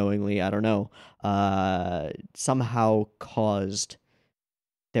 maybe knowingly, I don't know, somehow caused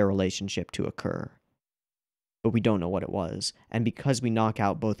their relationship to occur. But we don't know what it was. And because we knock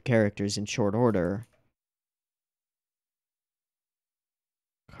out both characters in short order...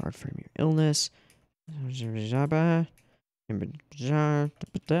 Card from your illness.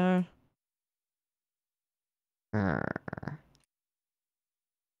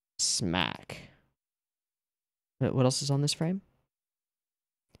 Smack. What else is on this frame?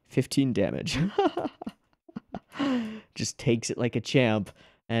 15 damage. Just takes it like a champ.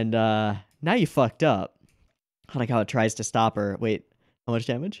 And now you fucked up. I like how it tries to stop her. Wait, how much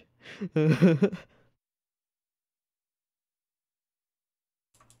damage?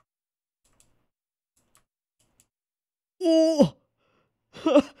 Oh!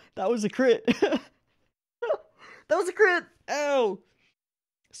 That was a crit. That was a crit. Ow.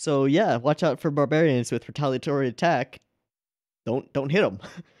 So yeah, watch out for barbarians with retaliatory attack. Don't hit them.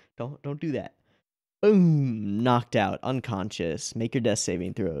 Don't do that. Boom! Knocked out, unconscious. Make your death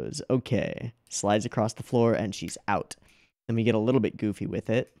saving throws. Okay. Slides across the floor and she's out. Then we get a little bit goofy with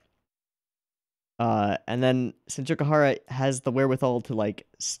it. And then Senjukahara has the wherewithal to like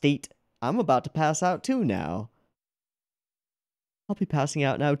state, I'm about to pass out too now. I'll be passing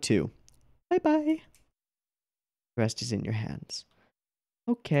out now too. Bye-bye. The rest is in your hands.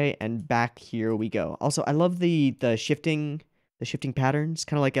 Okay, and back here we go. Also, I love the shifting patterns,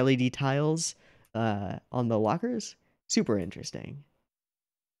 kind of like LED tiles on the lockers. Super interesting.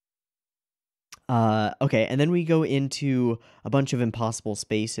 Okay, and then we go into a bunch of impossible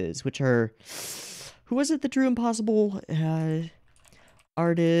spaces, which are... Who was it that drew impossible?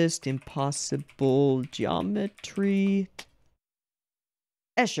 Artist, impossible geometry...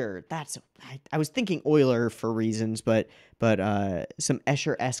 Escher, that's... I was thinking Euler for reasons, but some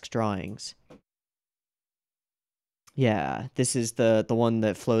Escher-esque drawings. Yeah, this is the one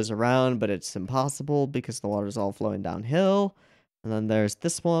that flows around, but it's impossible because the water's all flowing downhill. And then there's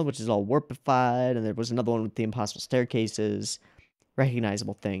this one, which is all warpified, and there was another one with the impossible staircases.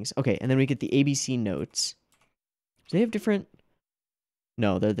 Recognizable things. Okay, and then we get the ABC notes. Do they have different...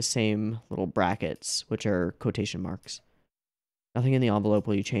 No, they're the same little brackets, which are quotation marks. Nothing in the envelope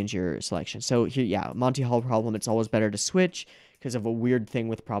will you change your selection. So here, yeah, Monty Hall problem, it's always better to switch because of a weird thing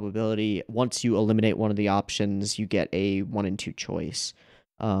with probability. Once you eliminate one of the options, you get a 1 in 2 choice.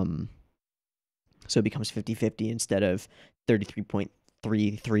 So it becomes 50-50 instead of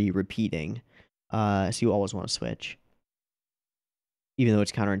 33.33 repeating. So you always want to switch. Even though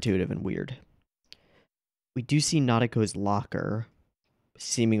it's counterintuitive and weird. We do see Nautico's locker,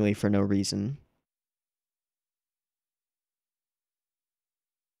 seemingly for no reason.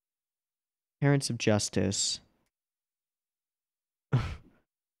 Parents of Justice.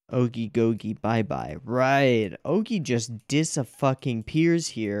 Ogi Gogi bye bye. Right. Ogi just dis-a-fucking peers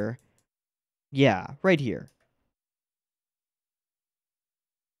here. Yeah, right here.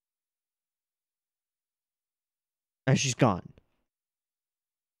 And she's gone.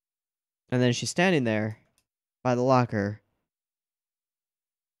 And then she's standing there by the locker.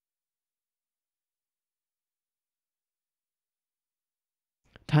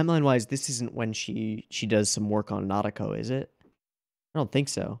 Timeline-wise, this isn't when she does some work on Nautico, is it? I don't think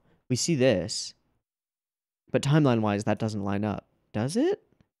so. We see this. But timeline-wise, that doesn't line up. Does it?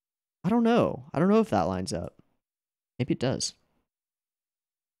 I don't know. I don't know if that lines up. Maybe it does.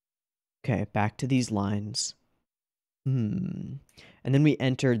 Okay, back to these lines. And then we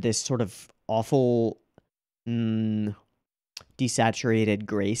entered this sort of awful, desaturated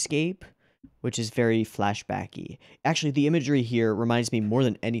grayscape, which is very flashbacky. Actually, the imagery here reminds me more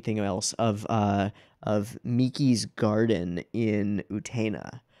than anything else of Miki's garden in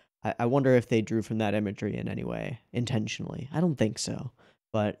Utena. I wonder if they drew from that imagery in any way, intentionally. I don't think so,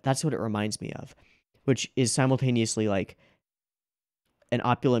 but that's what it reminds me of, which is simultaneously like an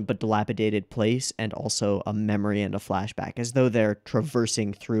opulent but dilapidated place and also a memory and a flashback, as though they're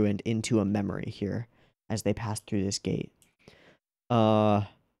traversing through and into a memory here as they pass through this gate.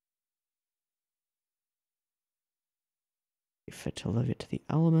 Fit to look to the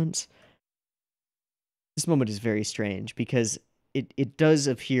elements. This moment is very strange because it does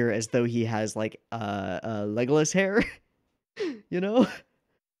appear as though he has like a Legolas hair, you know?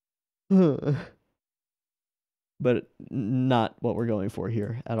 But not what we're going for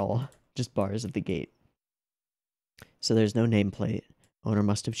here at all. Just bars at the gate. So there's no nameplate. Owner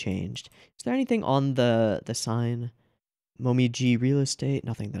must have changed. Is there anything on the sign? Momiji Real Estate?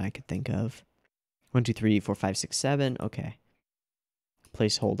 Nothing that I could think of. 1, 2, 3, 4, 5, 6, 7. Okay.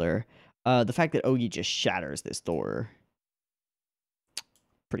 Placeholder. The fact that Ogi just shatters this door.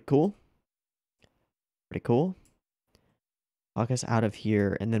 Pretty cool. Pretty cool. Talk us out of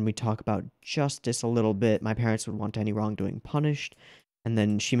here, and then we talk about justice a little bit. My parents would want any wrongdoing punished, and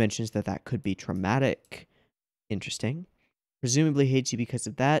then she mentions that that could be traumatic. Interesting. Presumably hates you because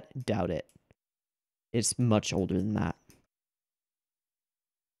of that. Doubt it. It's much older than that.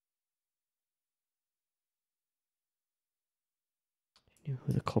 Knew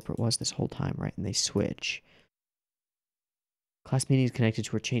who the culprit was this whole time, right? And they switch. Class meeting is connected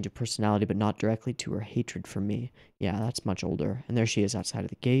to her change of personality, but not directly to her hatred for me. Yeah, that's much older. And there she is outside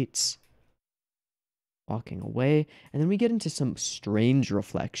of the gates, walking away. And then we get into some strange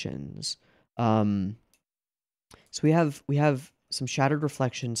reflections. So we have some shattered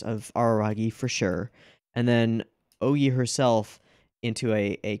reflections of Araragi for sure, and then Ogi herself into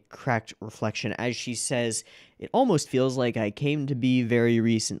a cracked reflection as she says, "It almost feels like I came to be very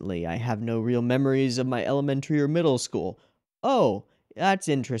recently. I have no real memories of my elementary or middle school." Oh, that's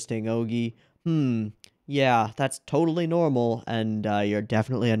interesting, Ogi. Yeah, that's totally normal, and you're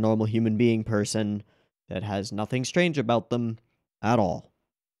definitely a normal human being person that has nothing strange about them at all.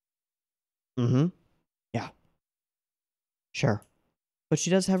 Mm-hmm. Yeah, sure. But she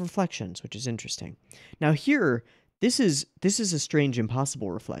does have reflections, which is interesting. Now here, this is a strange,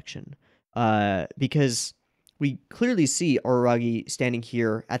 impossible reflection, because we clearly see Araragi standing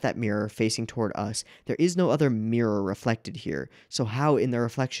here at that mirror, facing toward us. There is no other mirror reflected here, so how in the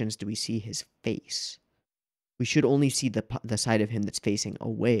reflections do we see his face? We should only see the side of him that's facing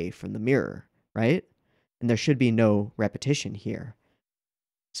away from the mirror, right? And there should be no repetition here.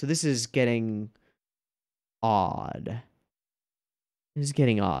 So this is getting odd. This is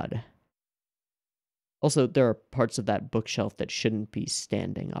getting odd. Also, there are parts of that bookshelf that shouldn't be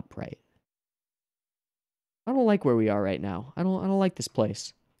standing upright. I don't like where we are right now. I don't like this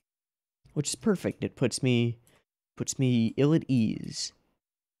place. Which is perfect. It puts me ill at ease.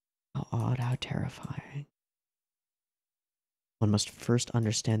 How odd, how terrifying. One must first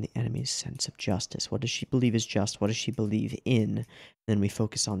understand the enemy's sense of justice. What does she believe is just? What does she believe in? Then we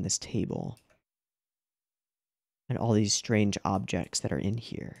focus on this table. And all these strange objects that are in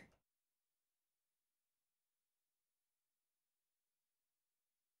here.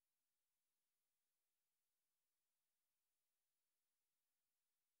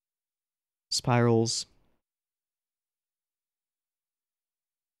 Spirals.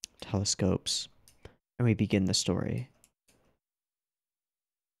 Telescopes. And we begin the story.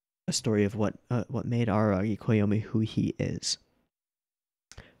 A story of what made Araragi Koyomi who he is.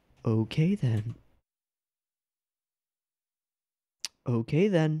 Okay then. Okay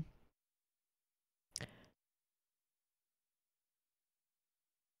then.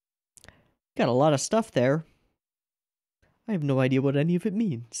 Got a lot of stuff there. I have no idea what any of it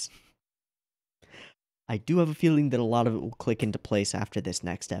means. I do have a feeling that a lot of it will click into place after this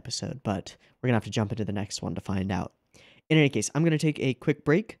next episode, but we're going to have to jump into the next one to find out. In any case, I'm going to take a quick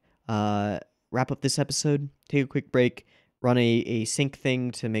break, wrap up this episode, take a quick break, run a sync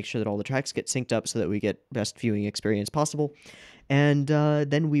thing to make sure that all the tracks get synced up so that we get best viewing experience possible, and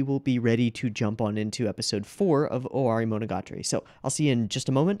then we will be ready to jump on into episode 4 of Owarimonogatari. So I'll see you in just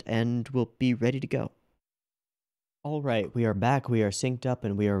a moment, and we'll be ready to go. All right, we are back. We are synced up,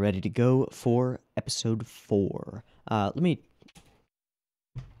 and we are ready to go for episode 4. Let me.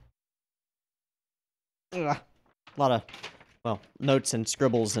 A lot of, well, notes and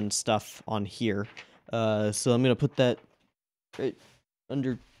scribbles and stuff on here. So I'm gonna put that right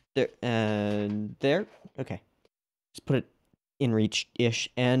under there and there. Okay, just put it in reach-ish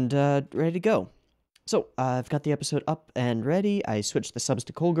and ready to go. So I've got the episode up and ready. I switched the subs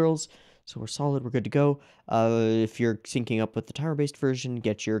to Cool Girls. So we're solid, we're good to go. If you're syncing up with the timer-based version,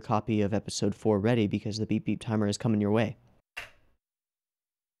 get your copy of episode 4 ready because the beep beep timer is coming your way.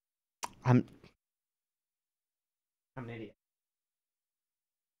 I'm an idiot.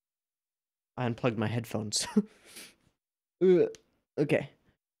 I unplugged my headphones. Okay.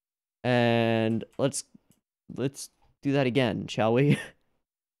 And let's do that again, shall we?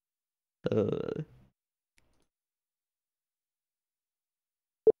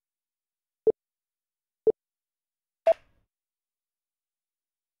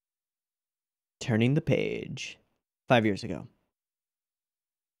 Turning the page. 5 years ago.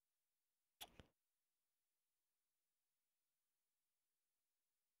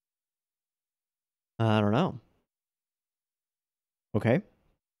 I don't know. Okay.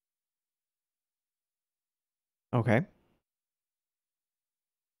 Okay.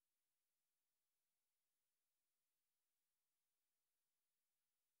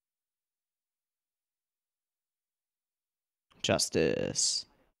 Justice.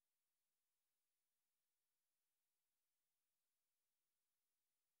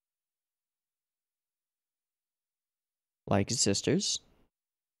 Like his sisters.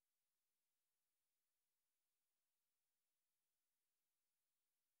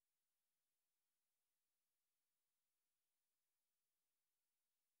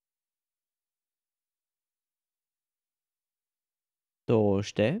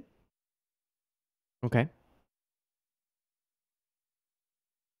 Doshite. Okay.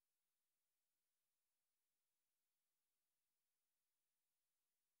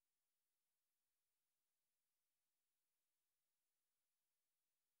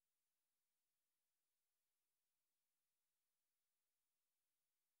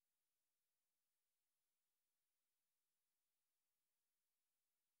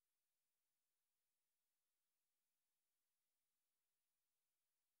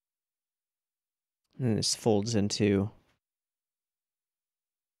 And this folds into...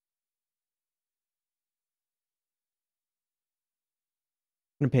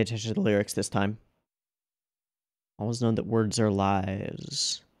 I'm gonna pay attention to the lyrics this time. Always known that words are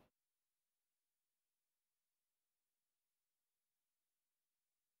lies.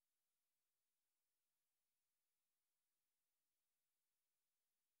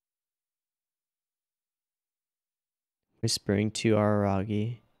 Whispering to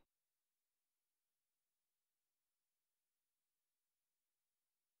Araragi.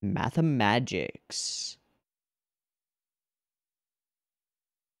 Mathemagics.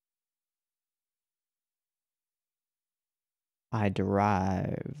 I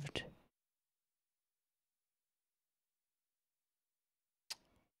derived.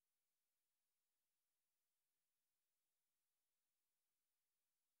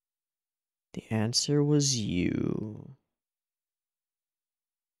 The answer was you.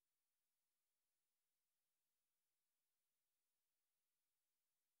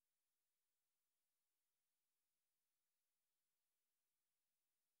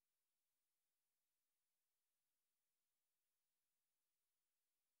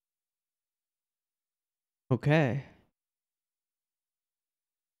 Okay.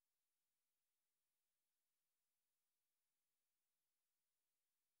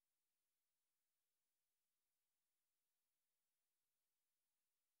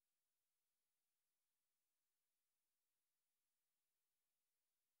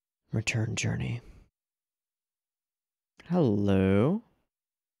 Return journey. Hello.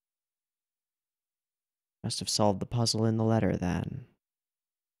 Must have solved the puzzle in the letter then.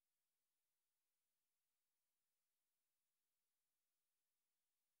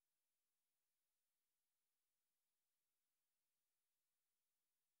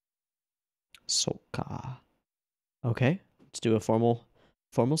 Soka. Okay, let's do a formal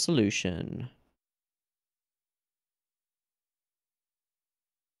solution.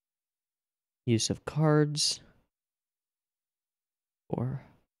 Use of cards or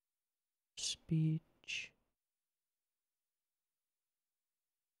speech.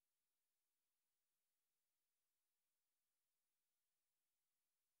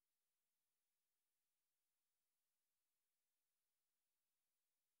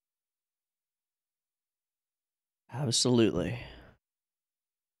 Absolutely.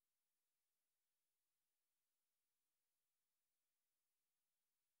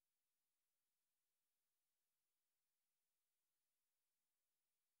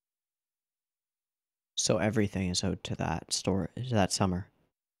 So everything is owed to that summer.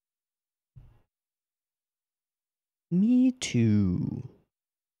 Me too.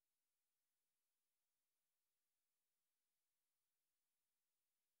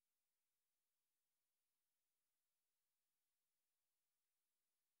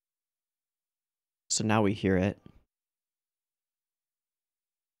 So now we hear it.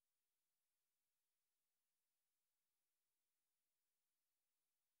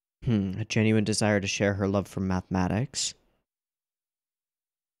 A genuine desire to share her love for mathematics.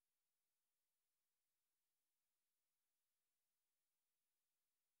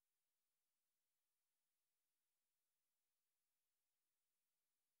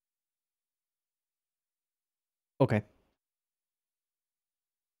 Okay.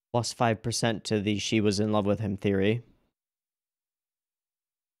 Plus 5% to the she was in love with him theory.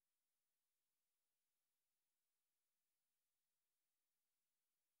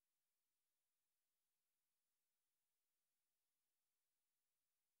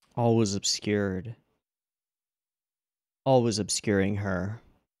 Always obscured. Always obscuring her.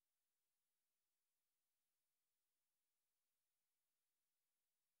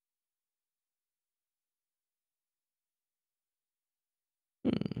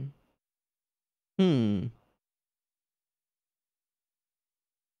 Hmm.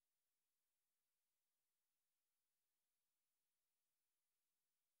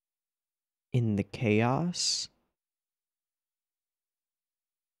 In the chaos?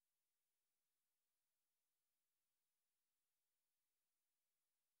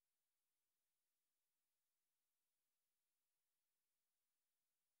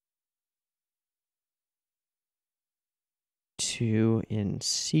 to in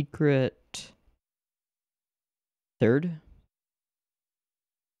secret. Third.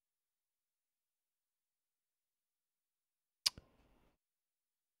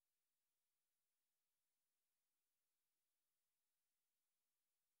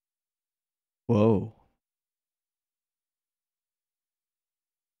 Whoa.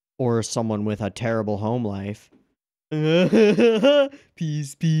 Or someone with a terrible home life.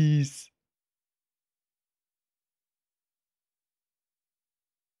 Peace, peace.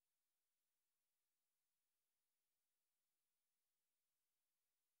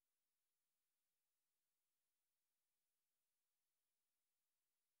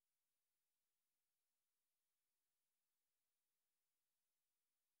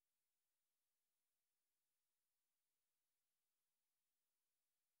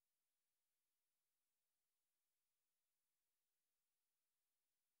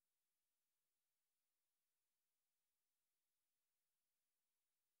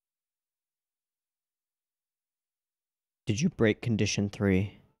 Did you break condition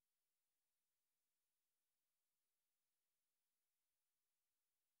 3?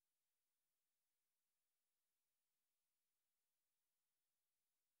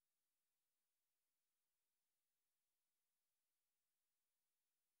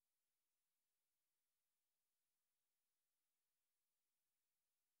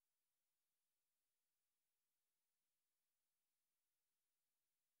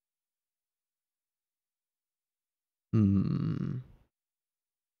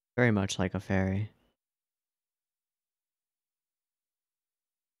 Very much like a fairy.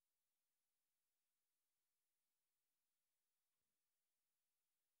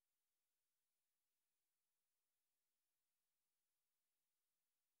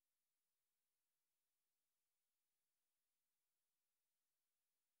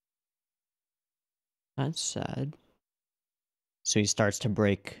 That's sad. So he starts to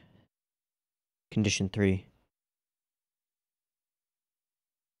break condition 3.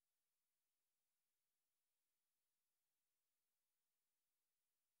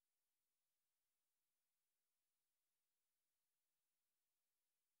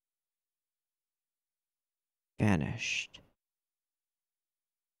 Vanished.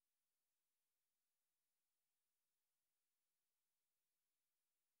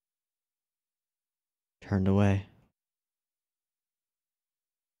 Turned away.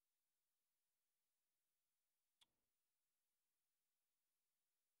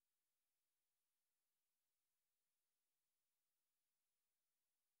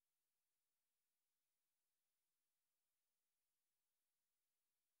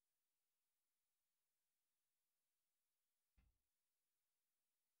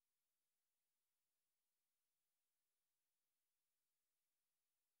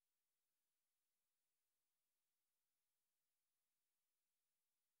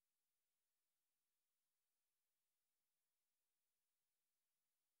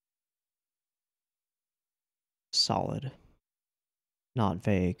 Solid. Not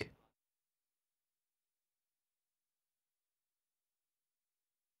vague.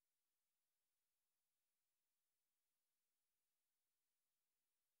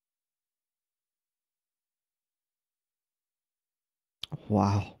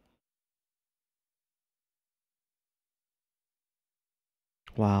 Wow.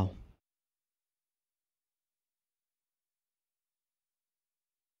 Wow.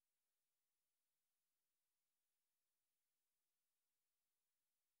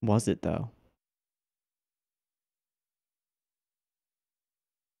 Was it though?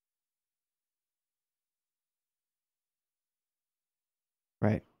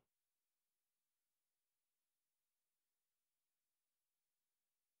 Right.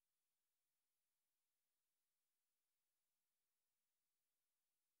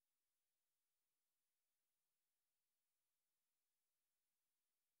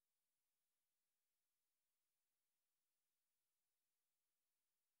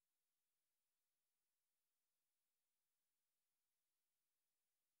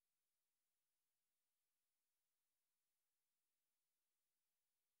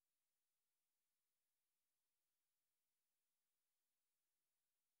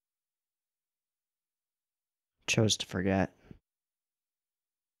 Chose to forget.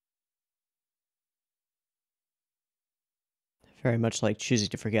 Very much like choosing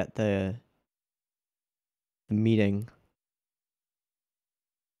to forget the meeting.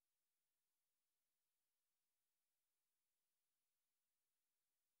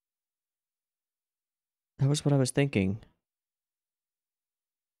 That was what I was thinking.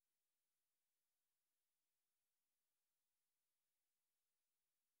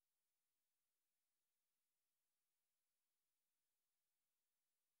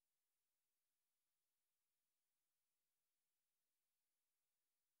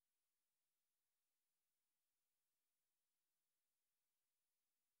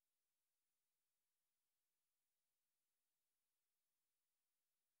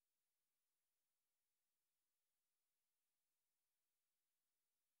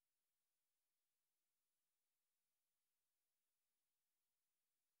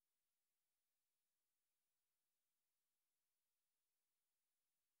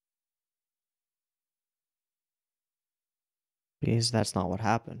 Because that's not what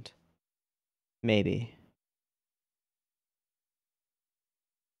happened. Maybe.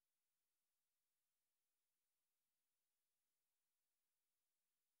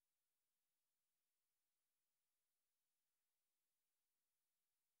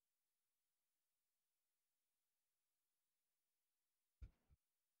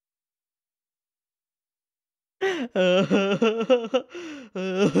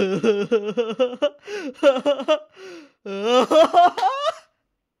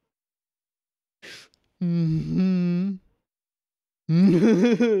 Mhm.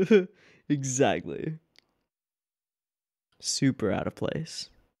 Exactly. Super out of place.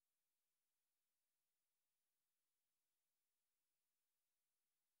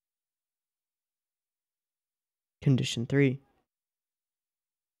 Condition 3.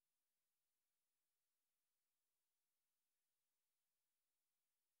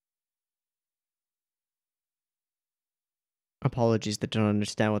 Apologies that don't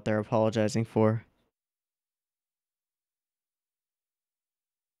understand what they're apologizing for.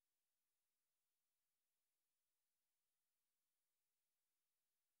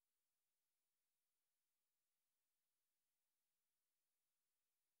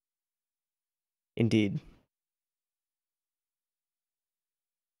 Indeed.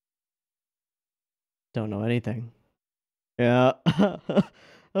 Don't know anything. Yeah.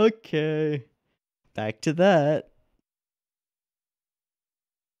 Okay. Back to that.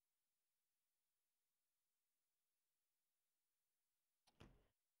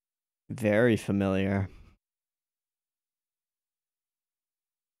 Very familiar.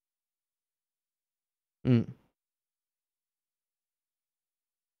 Mm.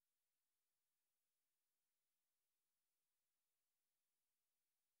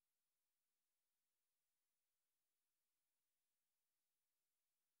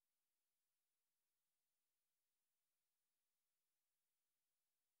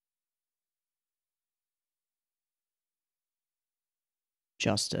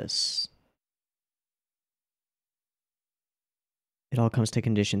 Justice. It all comes to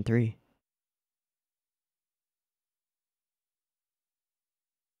condition 3.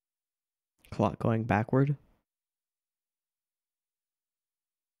 Clock going backward.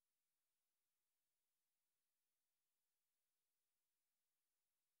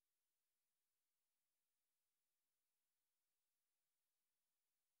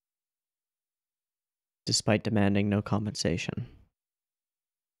 Despite demanding no compensation.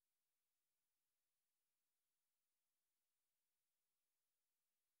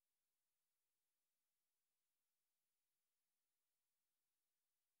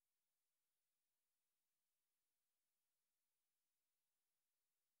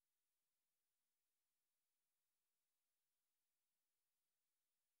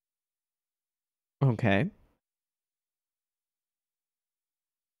 Okay.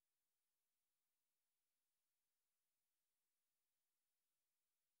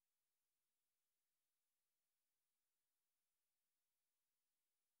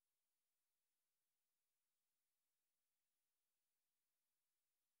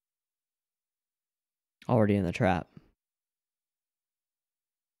 Already in the trap.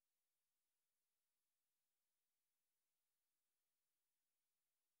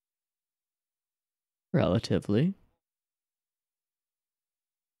 Relatively.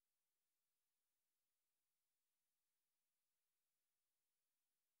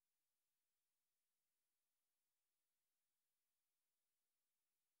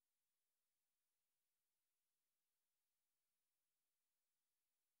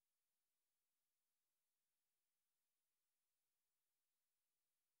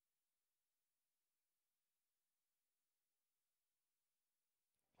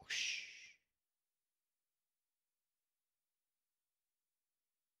 Whoosh.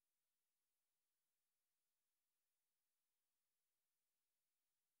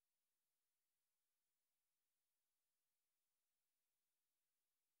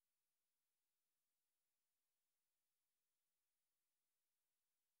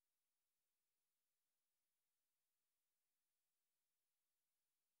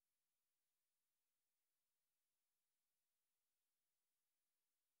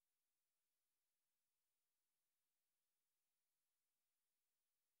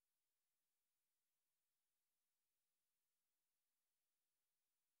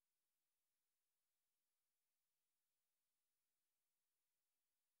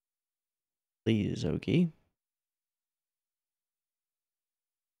 Please, Oki.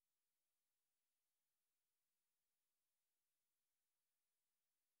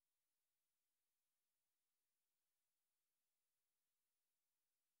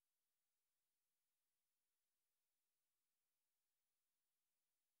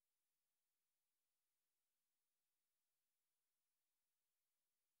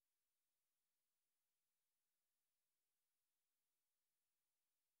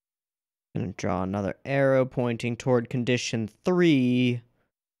 Gonna draw another arrow pointing toward condition 3.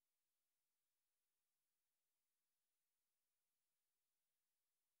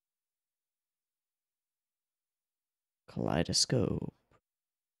 Kaleidoscope.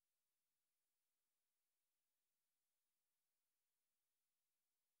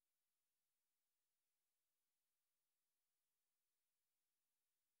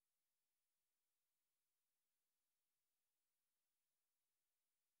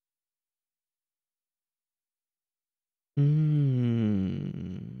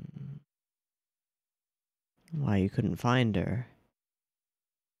 Why you couldn't find her?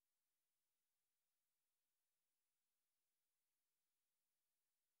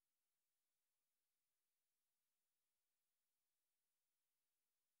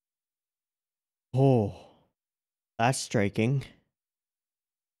 Oh, that's striking.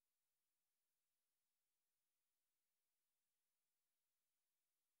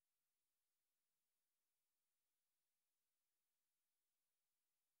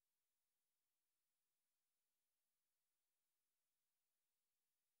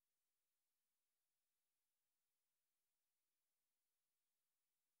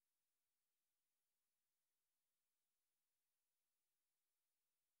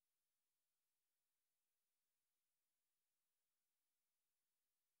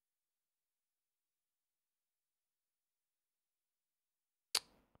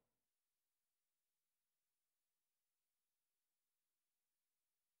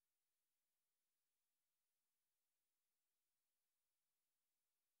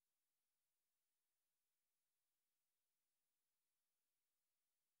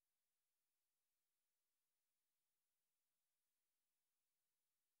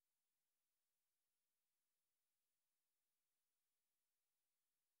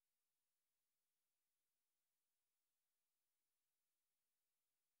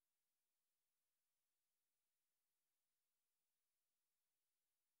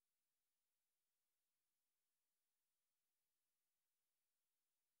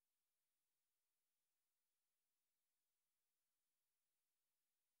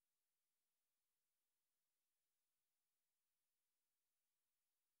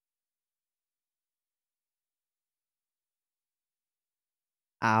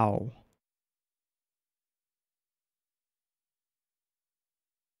 Ow.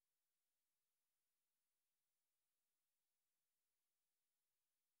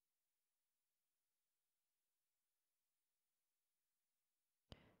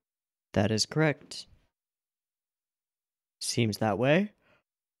 That is correct. Seems that way.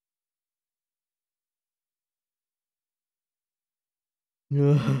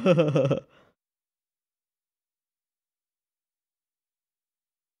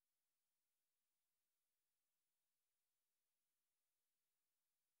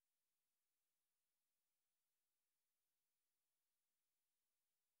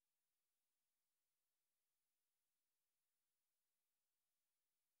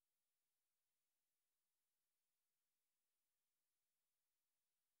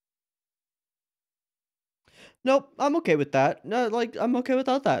 Nope, I'm okay with that. No, like, I'm okay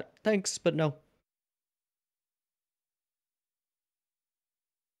without that. Thanks, but no.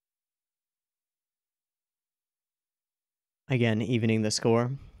 Again, evening the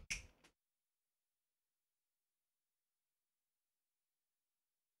score.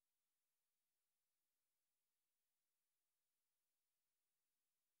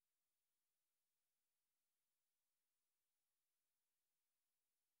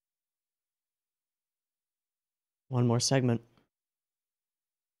 One more segment.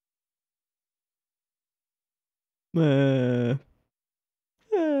 Uh,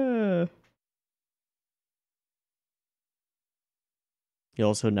 uh. You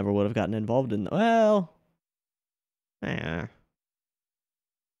also never would have gotten involved in. Well, eh.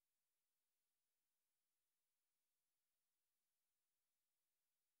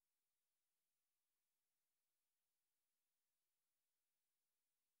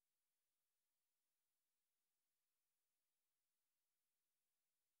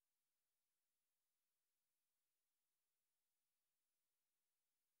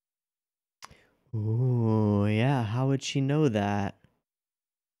 Ooh, yeah. How would she know that?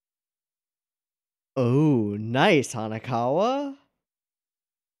 Oh, nice, Hanakawa.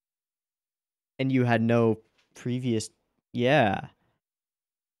 And you had no previous. Yeah.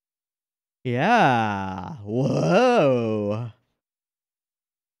 Yeah. Whoa.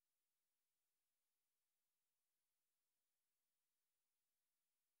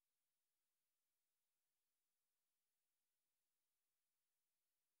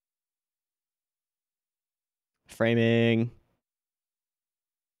 Framing.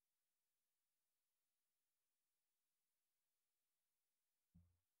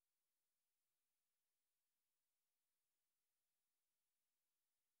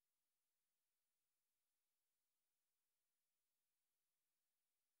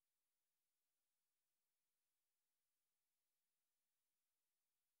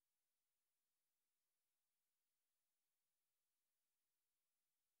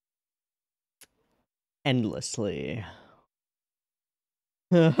 endlessly.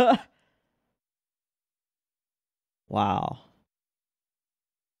 Wow.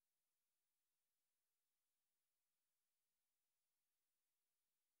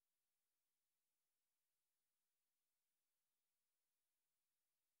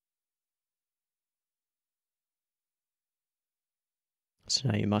 So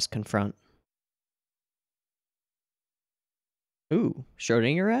now you must confront. Ooh,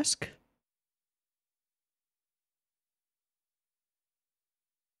 Schrodinger-esque?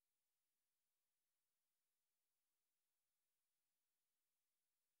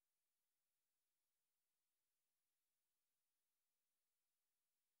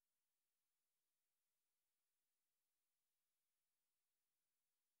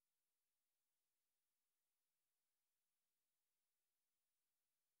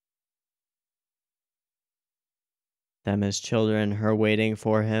 Them as children, her waiting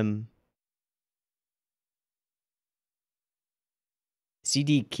for him.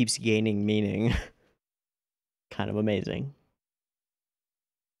 CD keeps gaining meaning. Kind of amazing.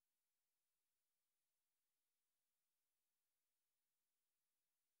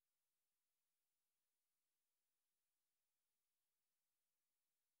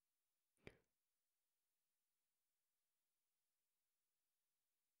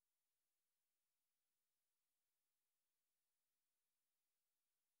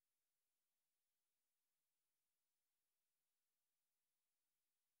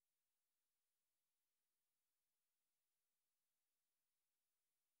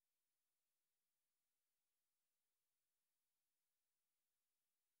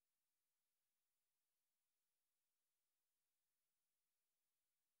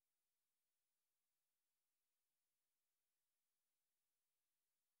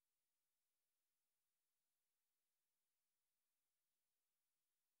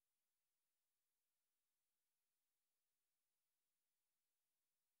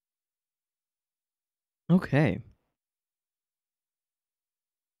 Okay.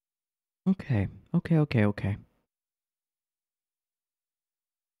 Okay. Okay, okay, okay.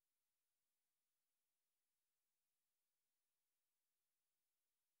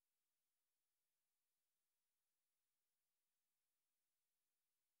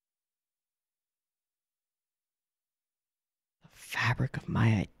 The fabric of my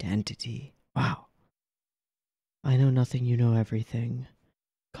identity. Wow. I know nothing, you know everything.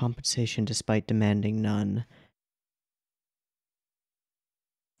 Compensation despite demanding none.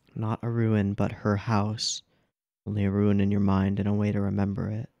 Not a ruin, but her house. Only a ruin in your mind and a way to remember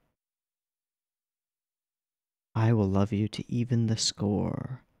it. I will love you to even the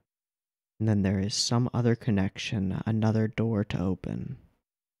score. And then there is some other connection, another door to open.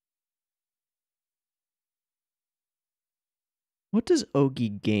 What does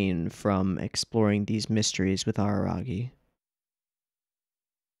Ogi gain from exploring these mysteries with Araragi?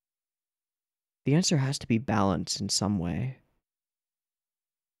 The answer has to be balance in some way.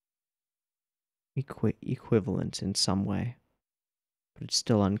 Equivalent in some way. But it's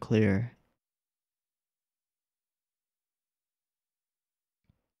still unclear.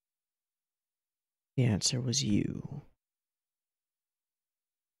 The answer was you.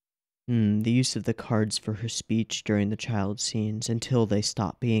 The use of the cards for her speech during the child scenes until they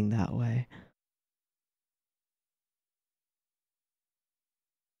stop being that way.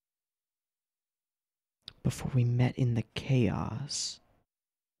 Before we met in the chaos.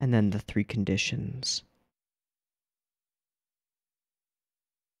 And then the three conditions.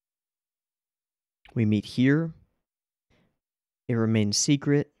 We meet here. It remains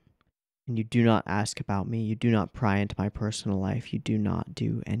secret. And you do not ask about me. You do not pry into my personal life. You do not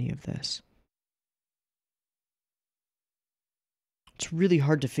do any of this. It's really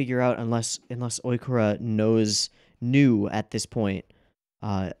hard to figure out unless Oikura knew at this point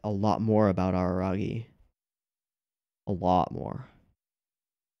a lot more about Araragi. A lot more.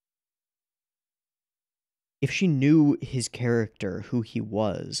 If she knew his character, who he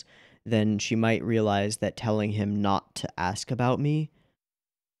was, then she might realize that telling him not to ask about me,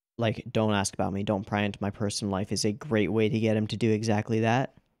 like, don't ask about me, don't pry into my personal life, is a great way to get him to do exactly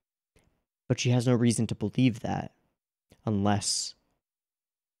that. But she has no reason to believe that unless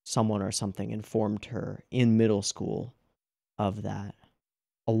someone or something informed her in middle school of that,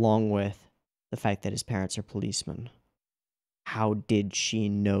 along with the fact that his parents are policemen. How did she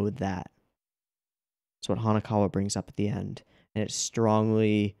know that? That's what Hanakawa brings up at the end. And it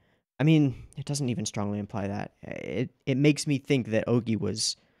strongly, I mean, it doesn't even strongly imply that. It makes me think that Ogi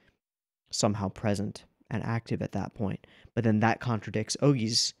was somehow present and active at that point. But then that contradicts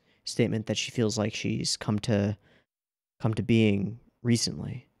Ogi's statement that she feels like she's come to being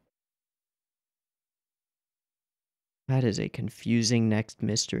recently. That is a confusing next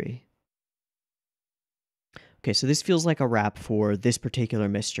mystery. Okay, so this feels like a wrap for this particular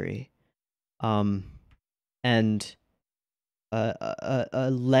mystery. And a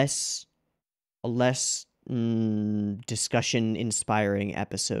less discussion inspiring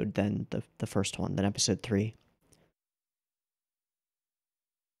episode than the first one, than episode 3.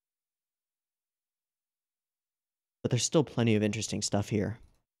 But there's still plenty of interesting stuff here.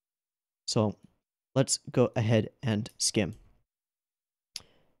 So let's go ahead and skim.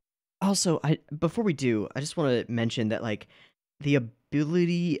 Also, before we do, I just want to mention that, like, the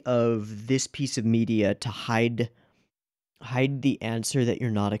ability of this piece of media to hide the answer that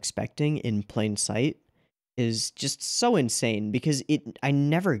you're not expecting in plain sight is just so insane, because I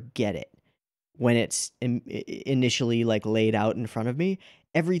never get it when it's initially, like, laid out in front of me.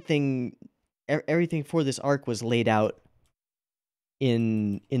 Everything for this arc was laid out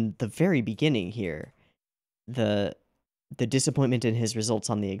in the very beginning here. The disappointment in his results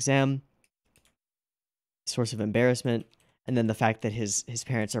on the exam, source of embarrassment, and then the fact that his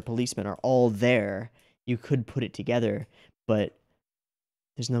parents are policemen are all there. You could put it together, but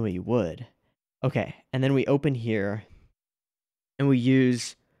there's no way you would. Okay, and then we open here, and we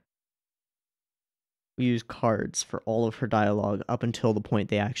use cards for all of her dialogue up until the point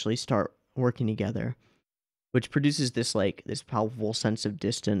they actually start working together, which produces this, like, this palpable sense of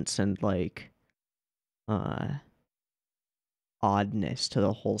distance and, like, oddness to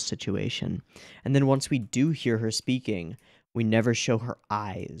the whole situation. And then once we do hear her speaking, we never show her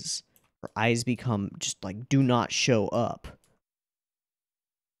eyes. Her eyes become just, like, do not show up.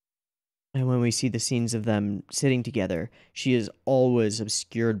 And when we see the scenes of them sitting together, she is always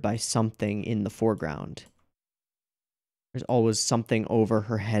obscured by something in the foreground. There's always something over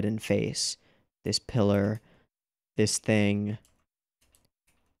her head and face. This pillar, this thing.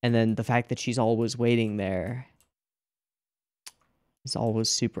 And then the fact that she's always waiting there is always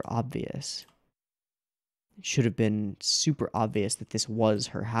super obvious. It should have been super obvious that this was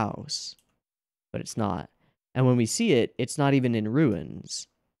her house, but it's not. And when we see it, it's not even in ruins.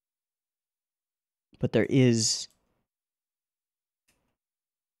 But there is...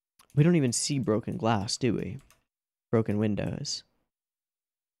 We don't even see broken glass, do we? Broken windows.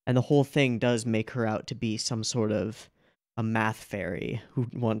 And the whole thing does make her out to be some sort of a math fairy who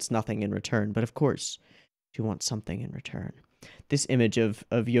wants nothing in return. But of course, she wants something in return. This image of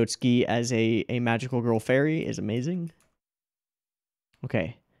Yotsuki as a magical girl fairy is amazing.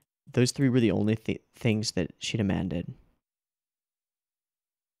 Okay, those 3 were the only things that she demanded.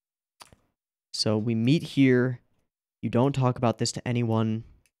 So we meet here. You don't talk about this to anyone.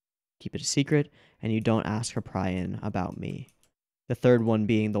 Keep it a secret. And you don't ask her pry-in about me. The third one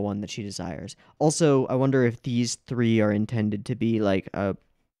being the one that she desires. Also, I wonder if these 3 are intended to be like a...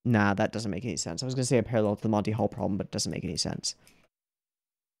 Nah, that doesn't make any sense. I was going to say a parallel to the Monty Hall problem, but it doesn't make any sense.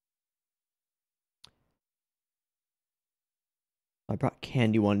 I brought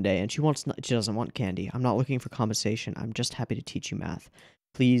candy one day, and she doesn't want candy. I'm not looking for compensation. I'm just happy to teach you math.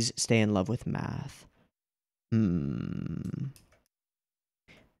 Please stay in love with math. And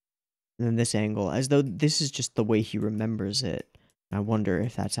then this angle, as though this is just the way he remembers it. I wonder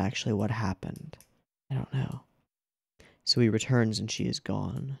if that's actually what happened. I don't know. So he returns, and she is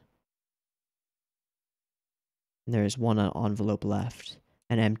gone. And there is one envelope left.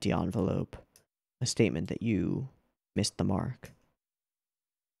 An empty envelope. A statement that you missed the mark.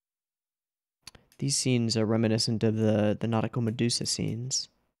 These scenes are reminiscent of the Nautical Medusa scenes.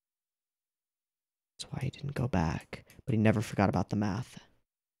 That's why he didn't go back. But he never forgot about the math.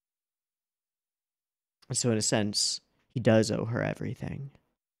 And so in a sense, he does owe her everything.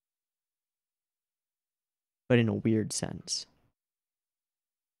 But in a weird sense.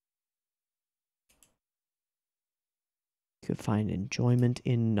 He could find enjoyment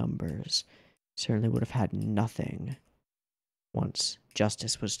in numbers. Certainly would have had nothing once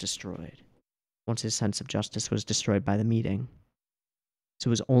justice was destroyed. Once his sense of justice was destroyed by the meeting. So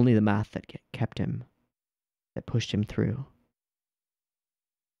it was only the math that kept him, that pushed him through.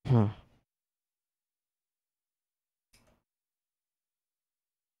 Huh.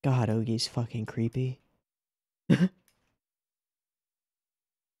 God, Ogi's fucking creepy. I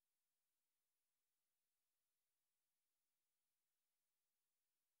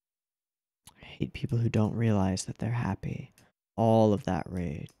hate people who don't realize that they're happy. All of that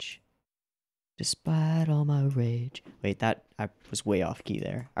rage. Despite all my rage. Wait, I was way off key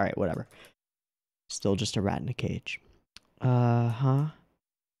there. Alright, whatever. Still just a rat in a cage. Uh-huh.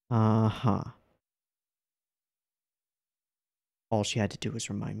 Uh-huh. All she had to do was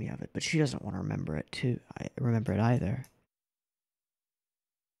remind me of it, but she doesn't want to remember it too. I remember it either.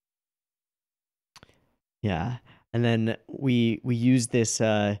 Yeah. And then we use this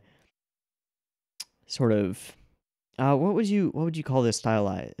sort of what would you call this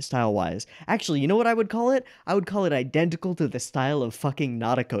style wise? Actually, you know what I would call it? I would call it identical to the style of fucking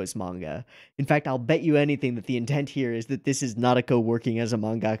Naruto's manga. In fact, I'll bet you anything that the intent here is that this is Naruto working as a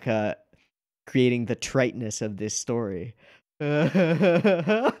mangaka, creating the triteness of this story.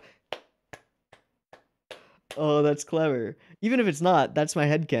 Oh, that's clever. Even if it's not, that's my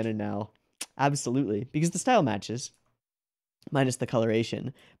headcanon now. Absolutely. Because the style matches. Minus the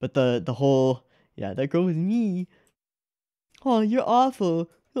coloration. But the whole, yeah, that girl was me. Oh, you're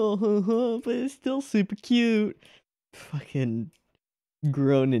awful. But it's still super cute. Fucking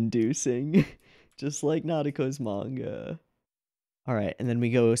groan-inducing. Just like Naruto's manga. Alright, and then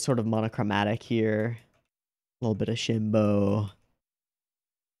we go sort of monochromatic here. A little bit of Shimbo.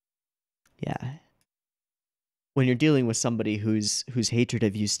 Yeah. When you're dealing with somebody whose hatred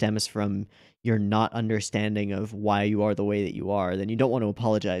of you stems from your not understanding of why you are the way that you are, then you don't want to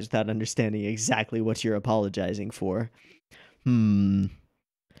apologize without understanding exactly what you're apologizing for.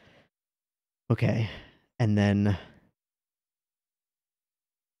 Okay. And then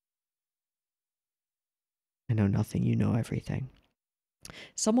I know nothing, you know everything.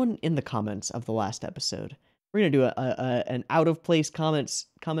 Someone in the comments of the last episode, we're gonna do an out of place comment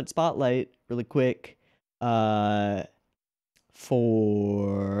spotlight really quick.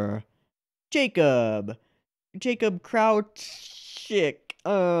 For Jacob Crouchick.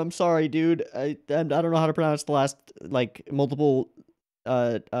 I'm sorry, dude. I don't know how to pronounce the last like multiple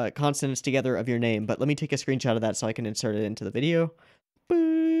consonants together of your name, but let me take a screenshot of that so I can insert it into the video.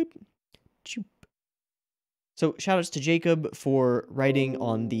 Boop. Choop. So shoutouts to Jacob for writing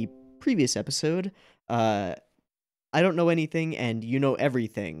on the previous episode. I don't know anything and you know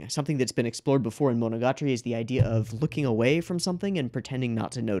everything. Something that's been explored before in Monogatari is the idea of looking away from something and pretending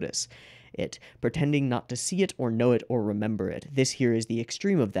not to notice it, pretending not to see it or know it or remember it. This here is the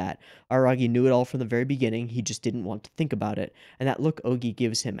extreme of that. Aragi knew it all from the very beginning, he just didn't want to think about it, and that look Ogi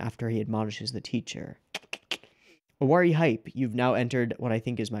gives him after he admonishes the teacher. Owari hype, you've now entered what I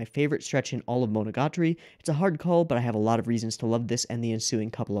think is my favorite stretch in all of Monogatari. It's a hard call, but I have a lot of reasons to love this and the ensuing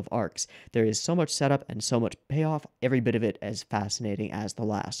couple of arcs. There is so much setup and so much payoff, every bit of it as fascinating as the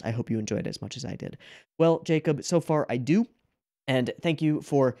last. I hope you enjoyed it as much as I did. Well, Jacob, so far I do. And thank you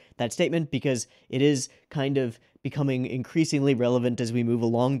for that statement, because it is kind of becoming increasingly relevant as we move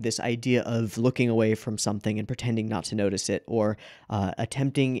along, this idea of looking away from something and pretending not to notice it, or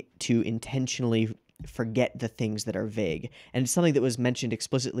attempting to intentionally forget the things that are vague. And it's something that was mentioned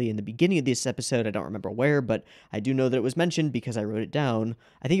explicitly in the beginning of this episode. I don't remember where, but I do know that it was mentioned because I wrote it down.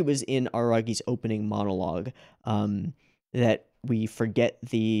 I think it was in Aragi's opening monologue, that we forget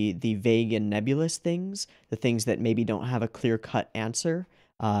the vague and nebulous things, the things that maybe don't have a clear-cut answer,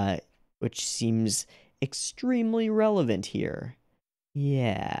 which seems extremely relevant here.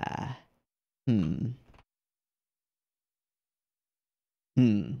 Yeah.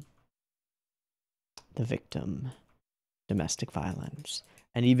 The victim. Domestic violence.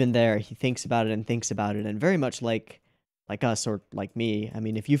 And even there, he thinks about it, and very much like us, or like me. I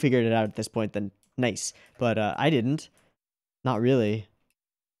mean, if you figured it out at this point, then nice. But I didn't. Not really.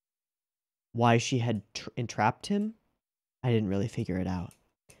 Why she had entrapped him? I didn't really figure it out.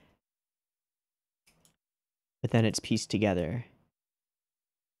 But then it's pieced together.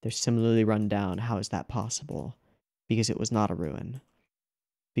 They're similarly run down. How is that possible? Because it was not a ruin.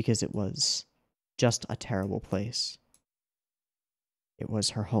 Because it was just a terrible place. It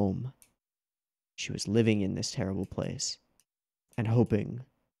was her home. She was living in this terrible place and hoping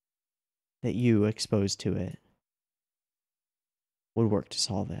that you, exposed to it, would work to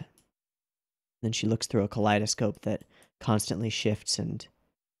solve it. Then she looks through a kaleidoscope that constantly shifts and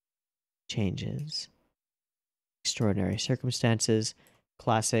changes. Extraordinary circumstances,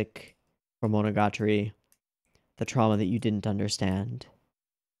 classic for Monogatari, the trauma that you didn't understand.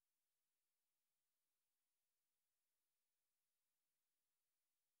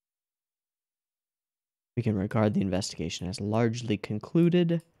 We can regard the investigation as largely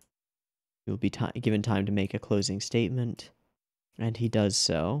concluded. You will be given time to make a closing statement, and he does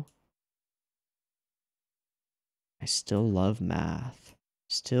so. I still love math.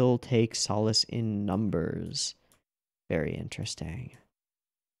 Still take solace in numbers. Very interesting.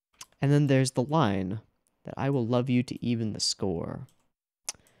 And then there's the line that I will love you to even the score.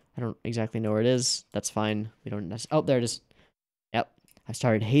 I don't exactly know where it is. That's fine. We don't oh, there it is. Yep. I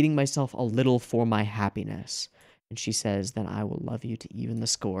started hating myself a little for my happiness. And she says, then I will love you to even the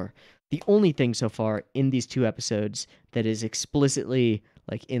score. The only thing so far in these two episodes that is explicitly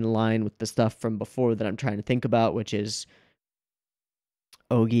like in line with the stuff from before that I'm trying to think about, which is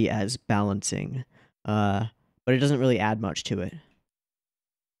Ogi as balancing. But it doesn't really add much to it.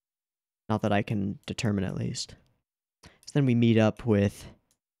 Not that I can determine, at least. So then we meet up with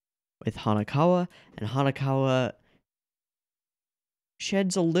Hanakawa, and Hanakawa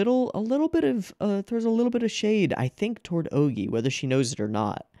sheds a little bit of throws a little bit of shade, I think, toward Ogi, whether she knows it or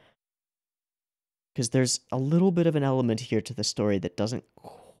not. Because there's a little bit of an element here to the story that doesn't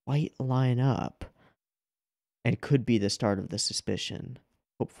quite line up. And could be the start of the suspicion.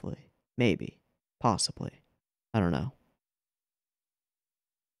 Hopefully. Maybe. Possibly. I don't know.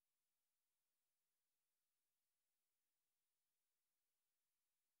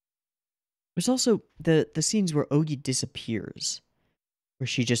 There's also the scenes where Ogi disappears. Where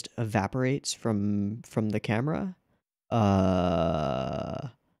she just evaporates from the camera.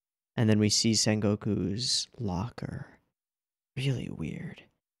 And then we see Sengoku's locker. Really weird.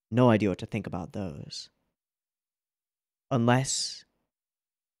 No idea what to think about those. Unless...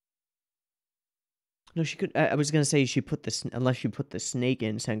 No, she could... I was going to say she put this... Unless she put the snake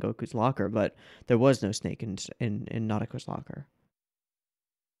in Sengoku's locker, but there was no snake in Nautica's locker.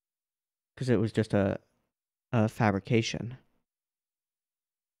 Because it was just a fabrication.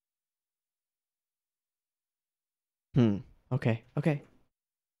 Okay.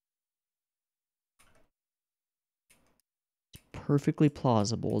 It's perfectly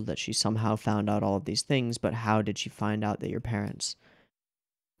plausible that she somehow found out all of these things, but how did she find out that your parents...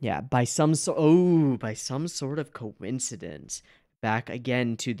 Yeah, by some sort of coincidence. Back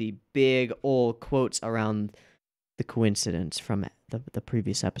again to the big old quotes around the coincidence from the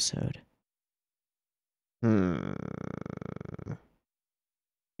previous episode.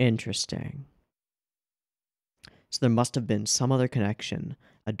 Interesting. So there must have been some other connection,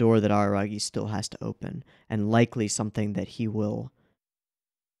 a door that Araragi still has to open, and likely something that he will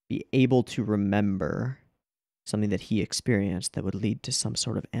be able to remember, something that he experienced that would lead to some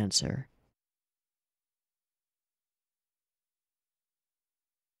sort of answer.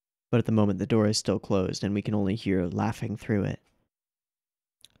 But at the moment, the door is still closed, and we can only hear laughing through it.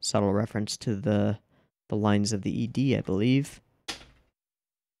 Subtle reference to the lines of the ED, I believe.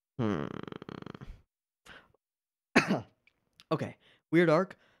 Okay, weird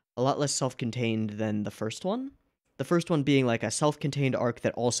arc, a lot less self-contained than the first one. The first one being like a self-contained arc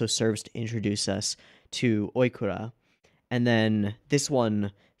that also serves to introduce us to Oikura. And then this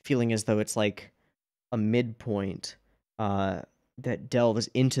one feeling as though it's like a midpoint that delves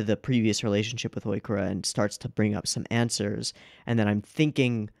into the previous relationship with Oikura and starts to bring up some answers. And then I'm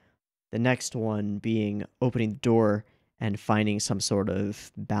thinking the next one being opening the door and finding some sort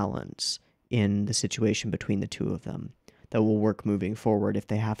of balance in the situation between the two of them that will work moving forward if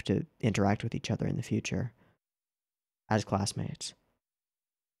they have to interact with each other in the future as classmates.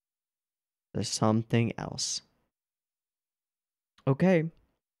 There's something else. Okay.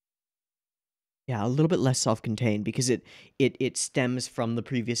 Yeah, a little bit less self-contained because it stems from the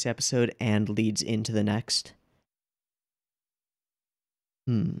previous episode and leads into the next.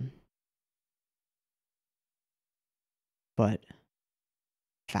 But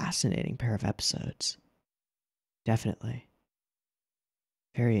fascinating pair of episodes. Definitely.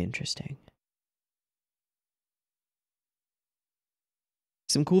 Very interesting.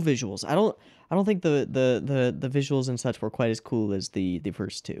 Some cool visuals. I don't think the visuals and such were quite as cool as the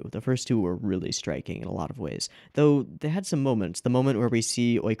first two. The first two were really striking in a lot of ways. Though they had some moments. The moment where we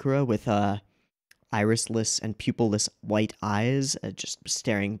see Oikura with irisless and pupilless white eyes, just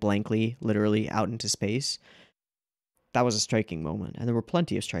staring blankly, literally out into space. That was a striking moment, and there were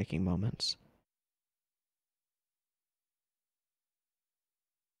plenty of striking moments.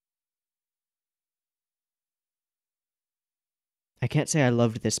 I can't say I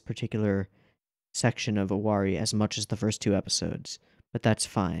loved this particular section of Owari as much as the first two episodes, but that's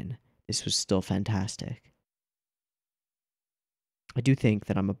fine. This was still fantastic. I do think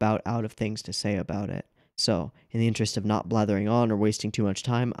that I'm about out of things to say about it, so in the interest of not blathering on or wasting too much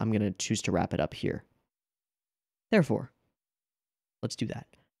time, I'm going to choose to wrap it up here. Therefore, let's do that.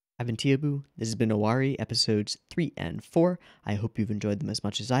 I've been Teeaboo. This has been Owari, episodes 3 and 4. I hope you've enjoyed them as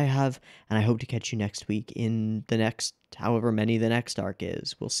much as I have, and I hope to catch you next week in the next, however many the next arc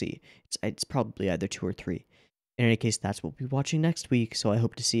is. We'll see. It's probably either 2 or 3. In any case, that's what we'll be watching next week, so I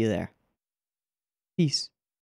hope to see you there. Peace.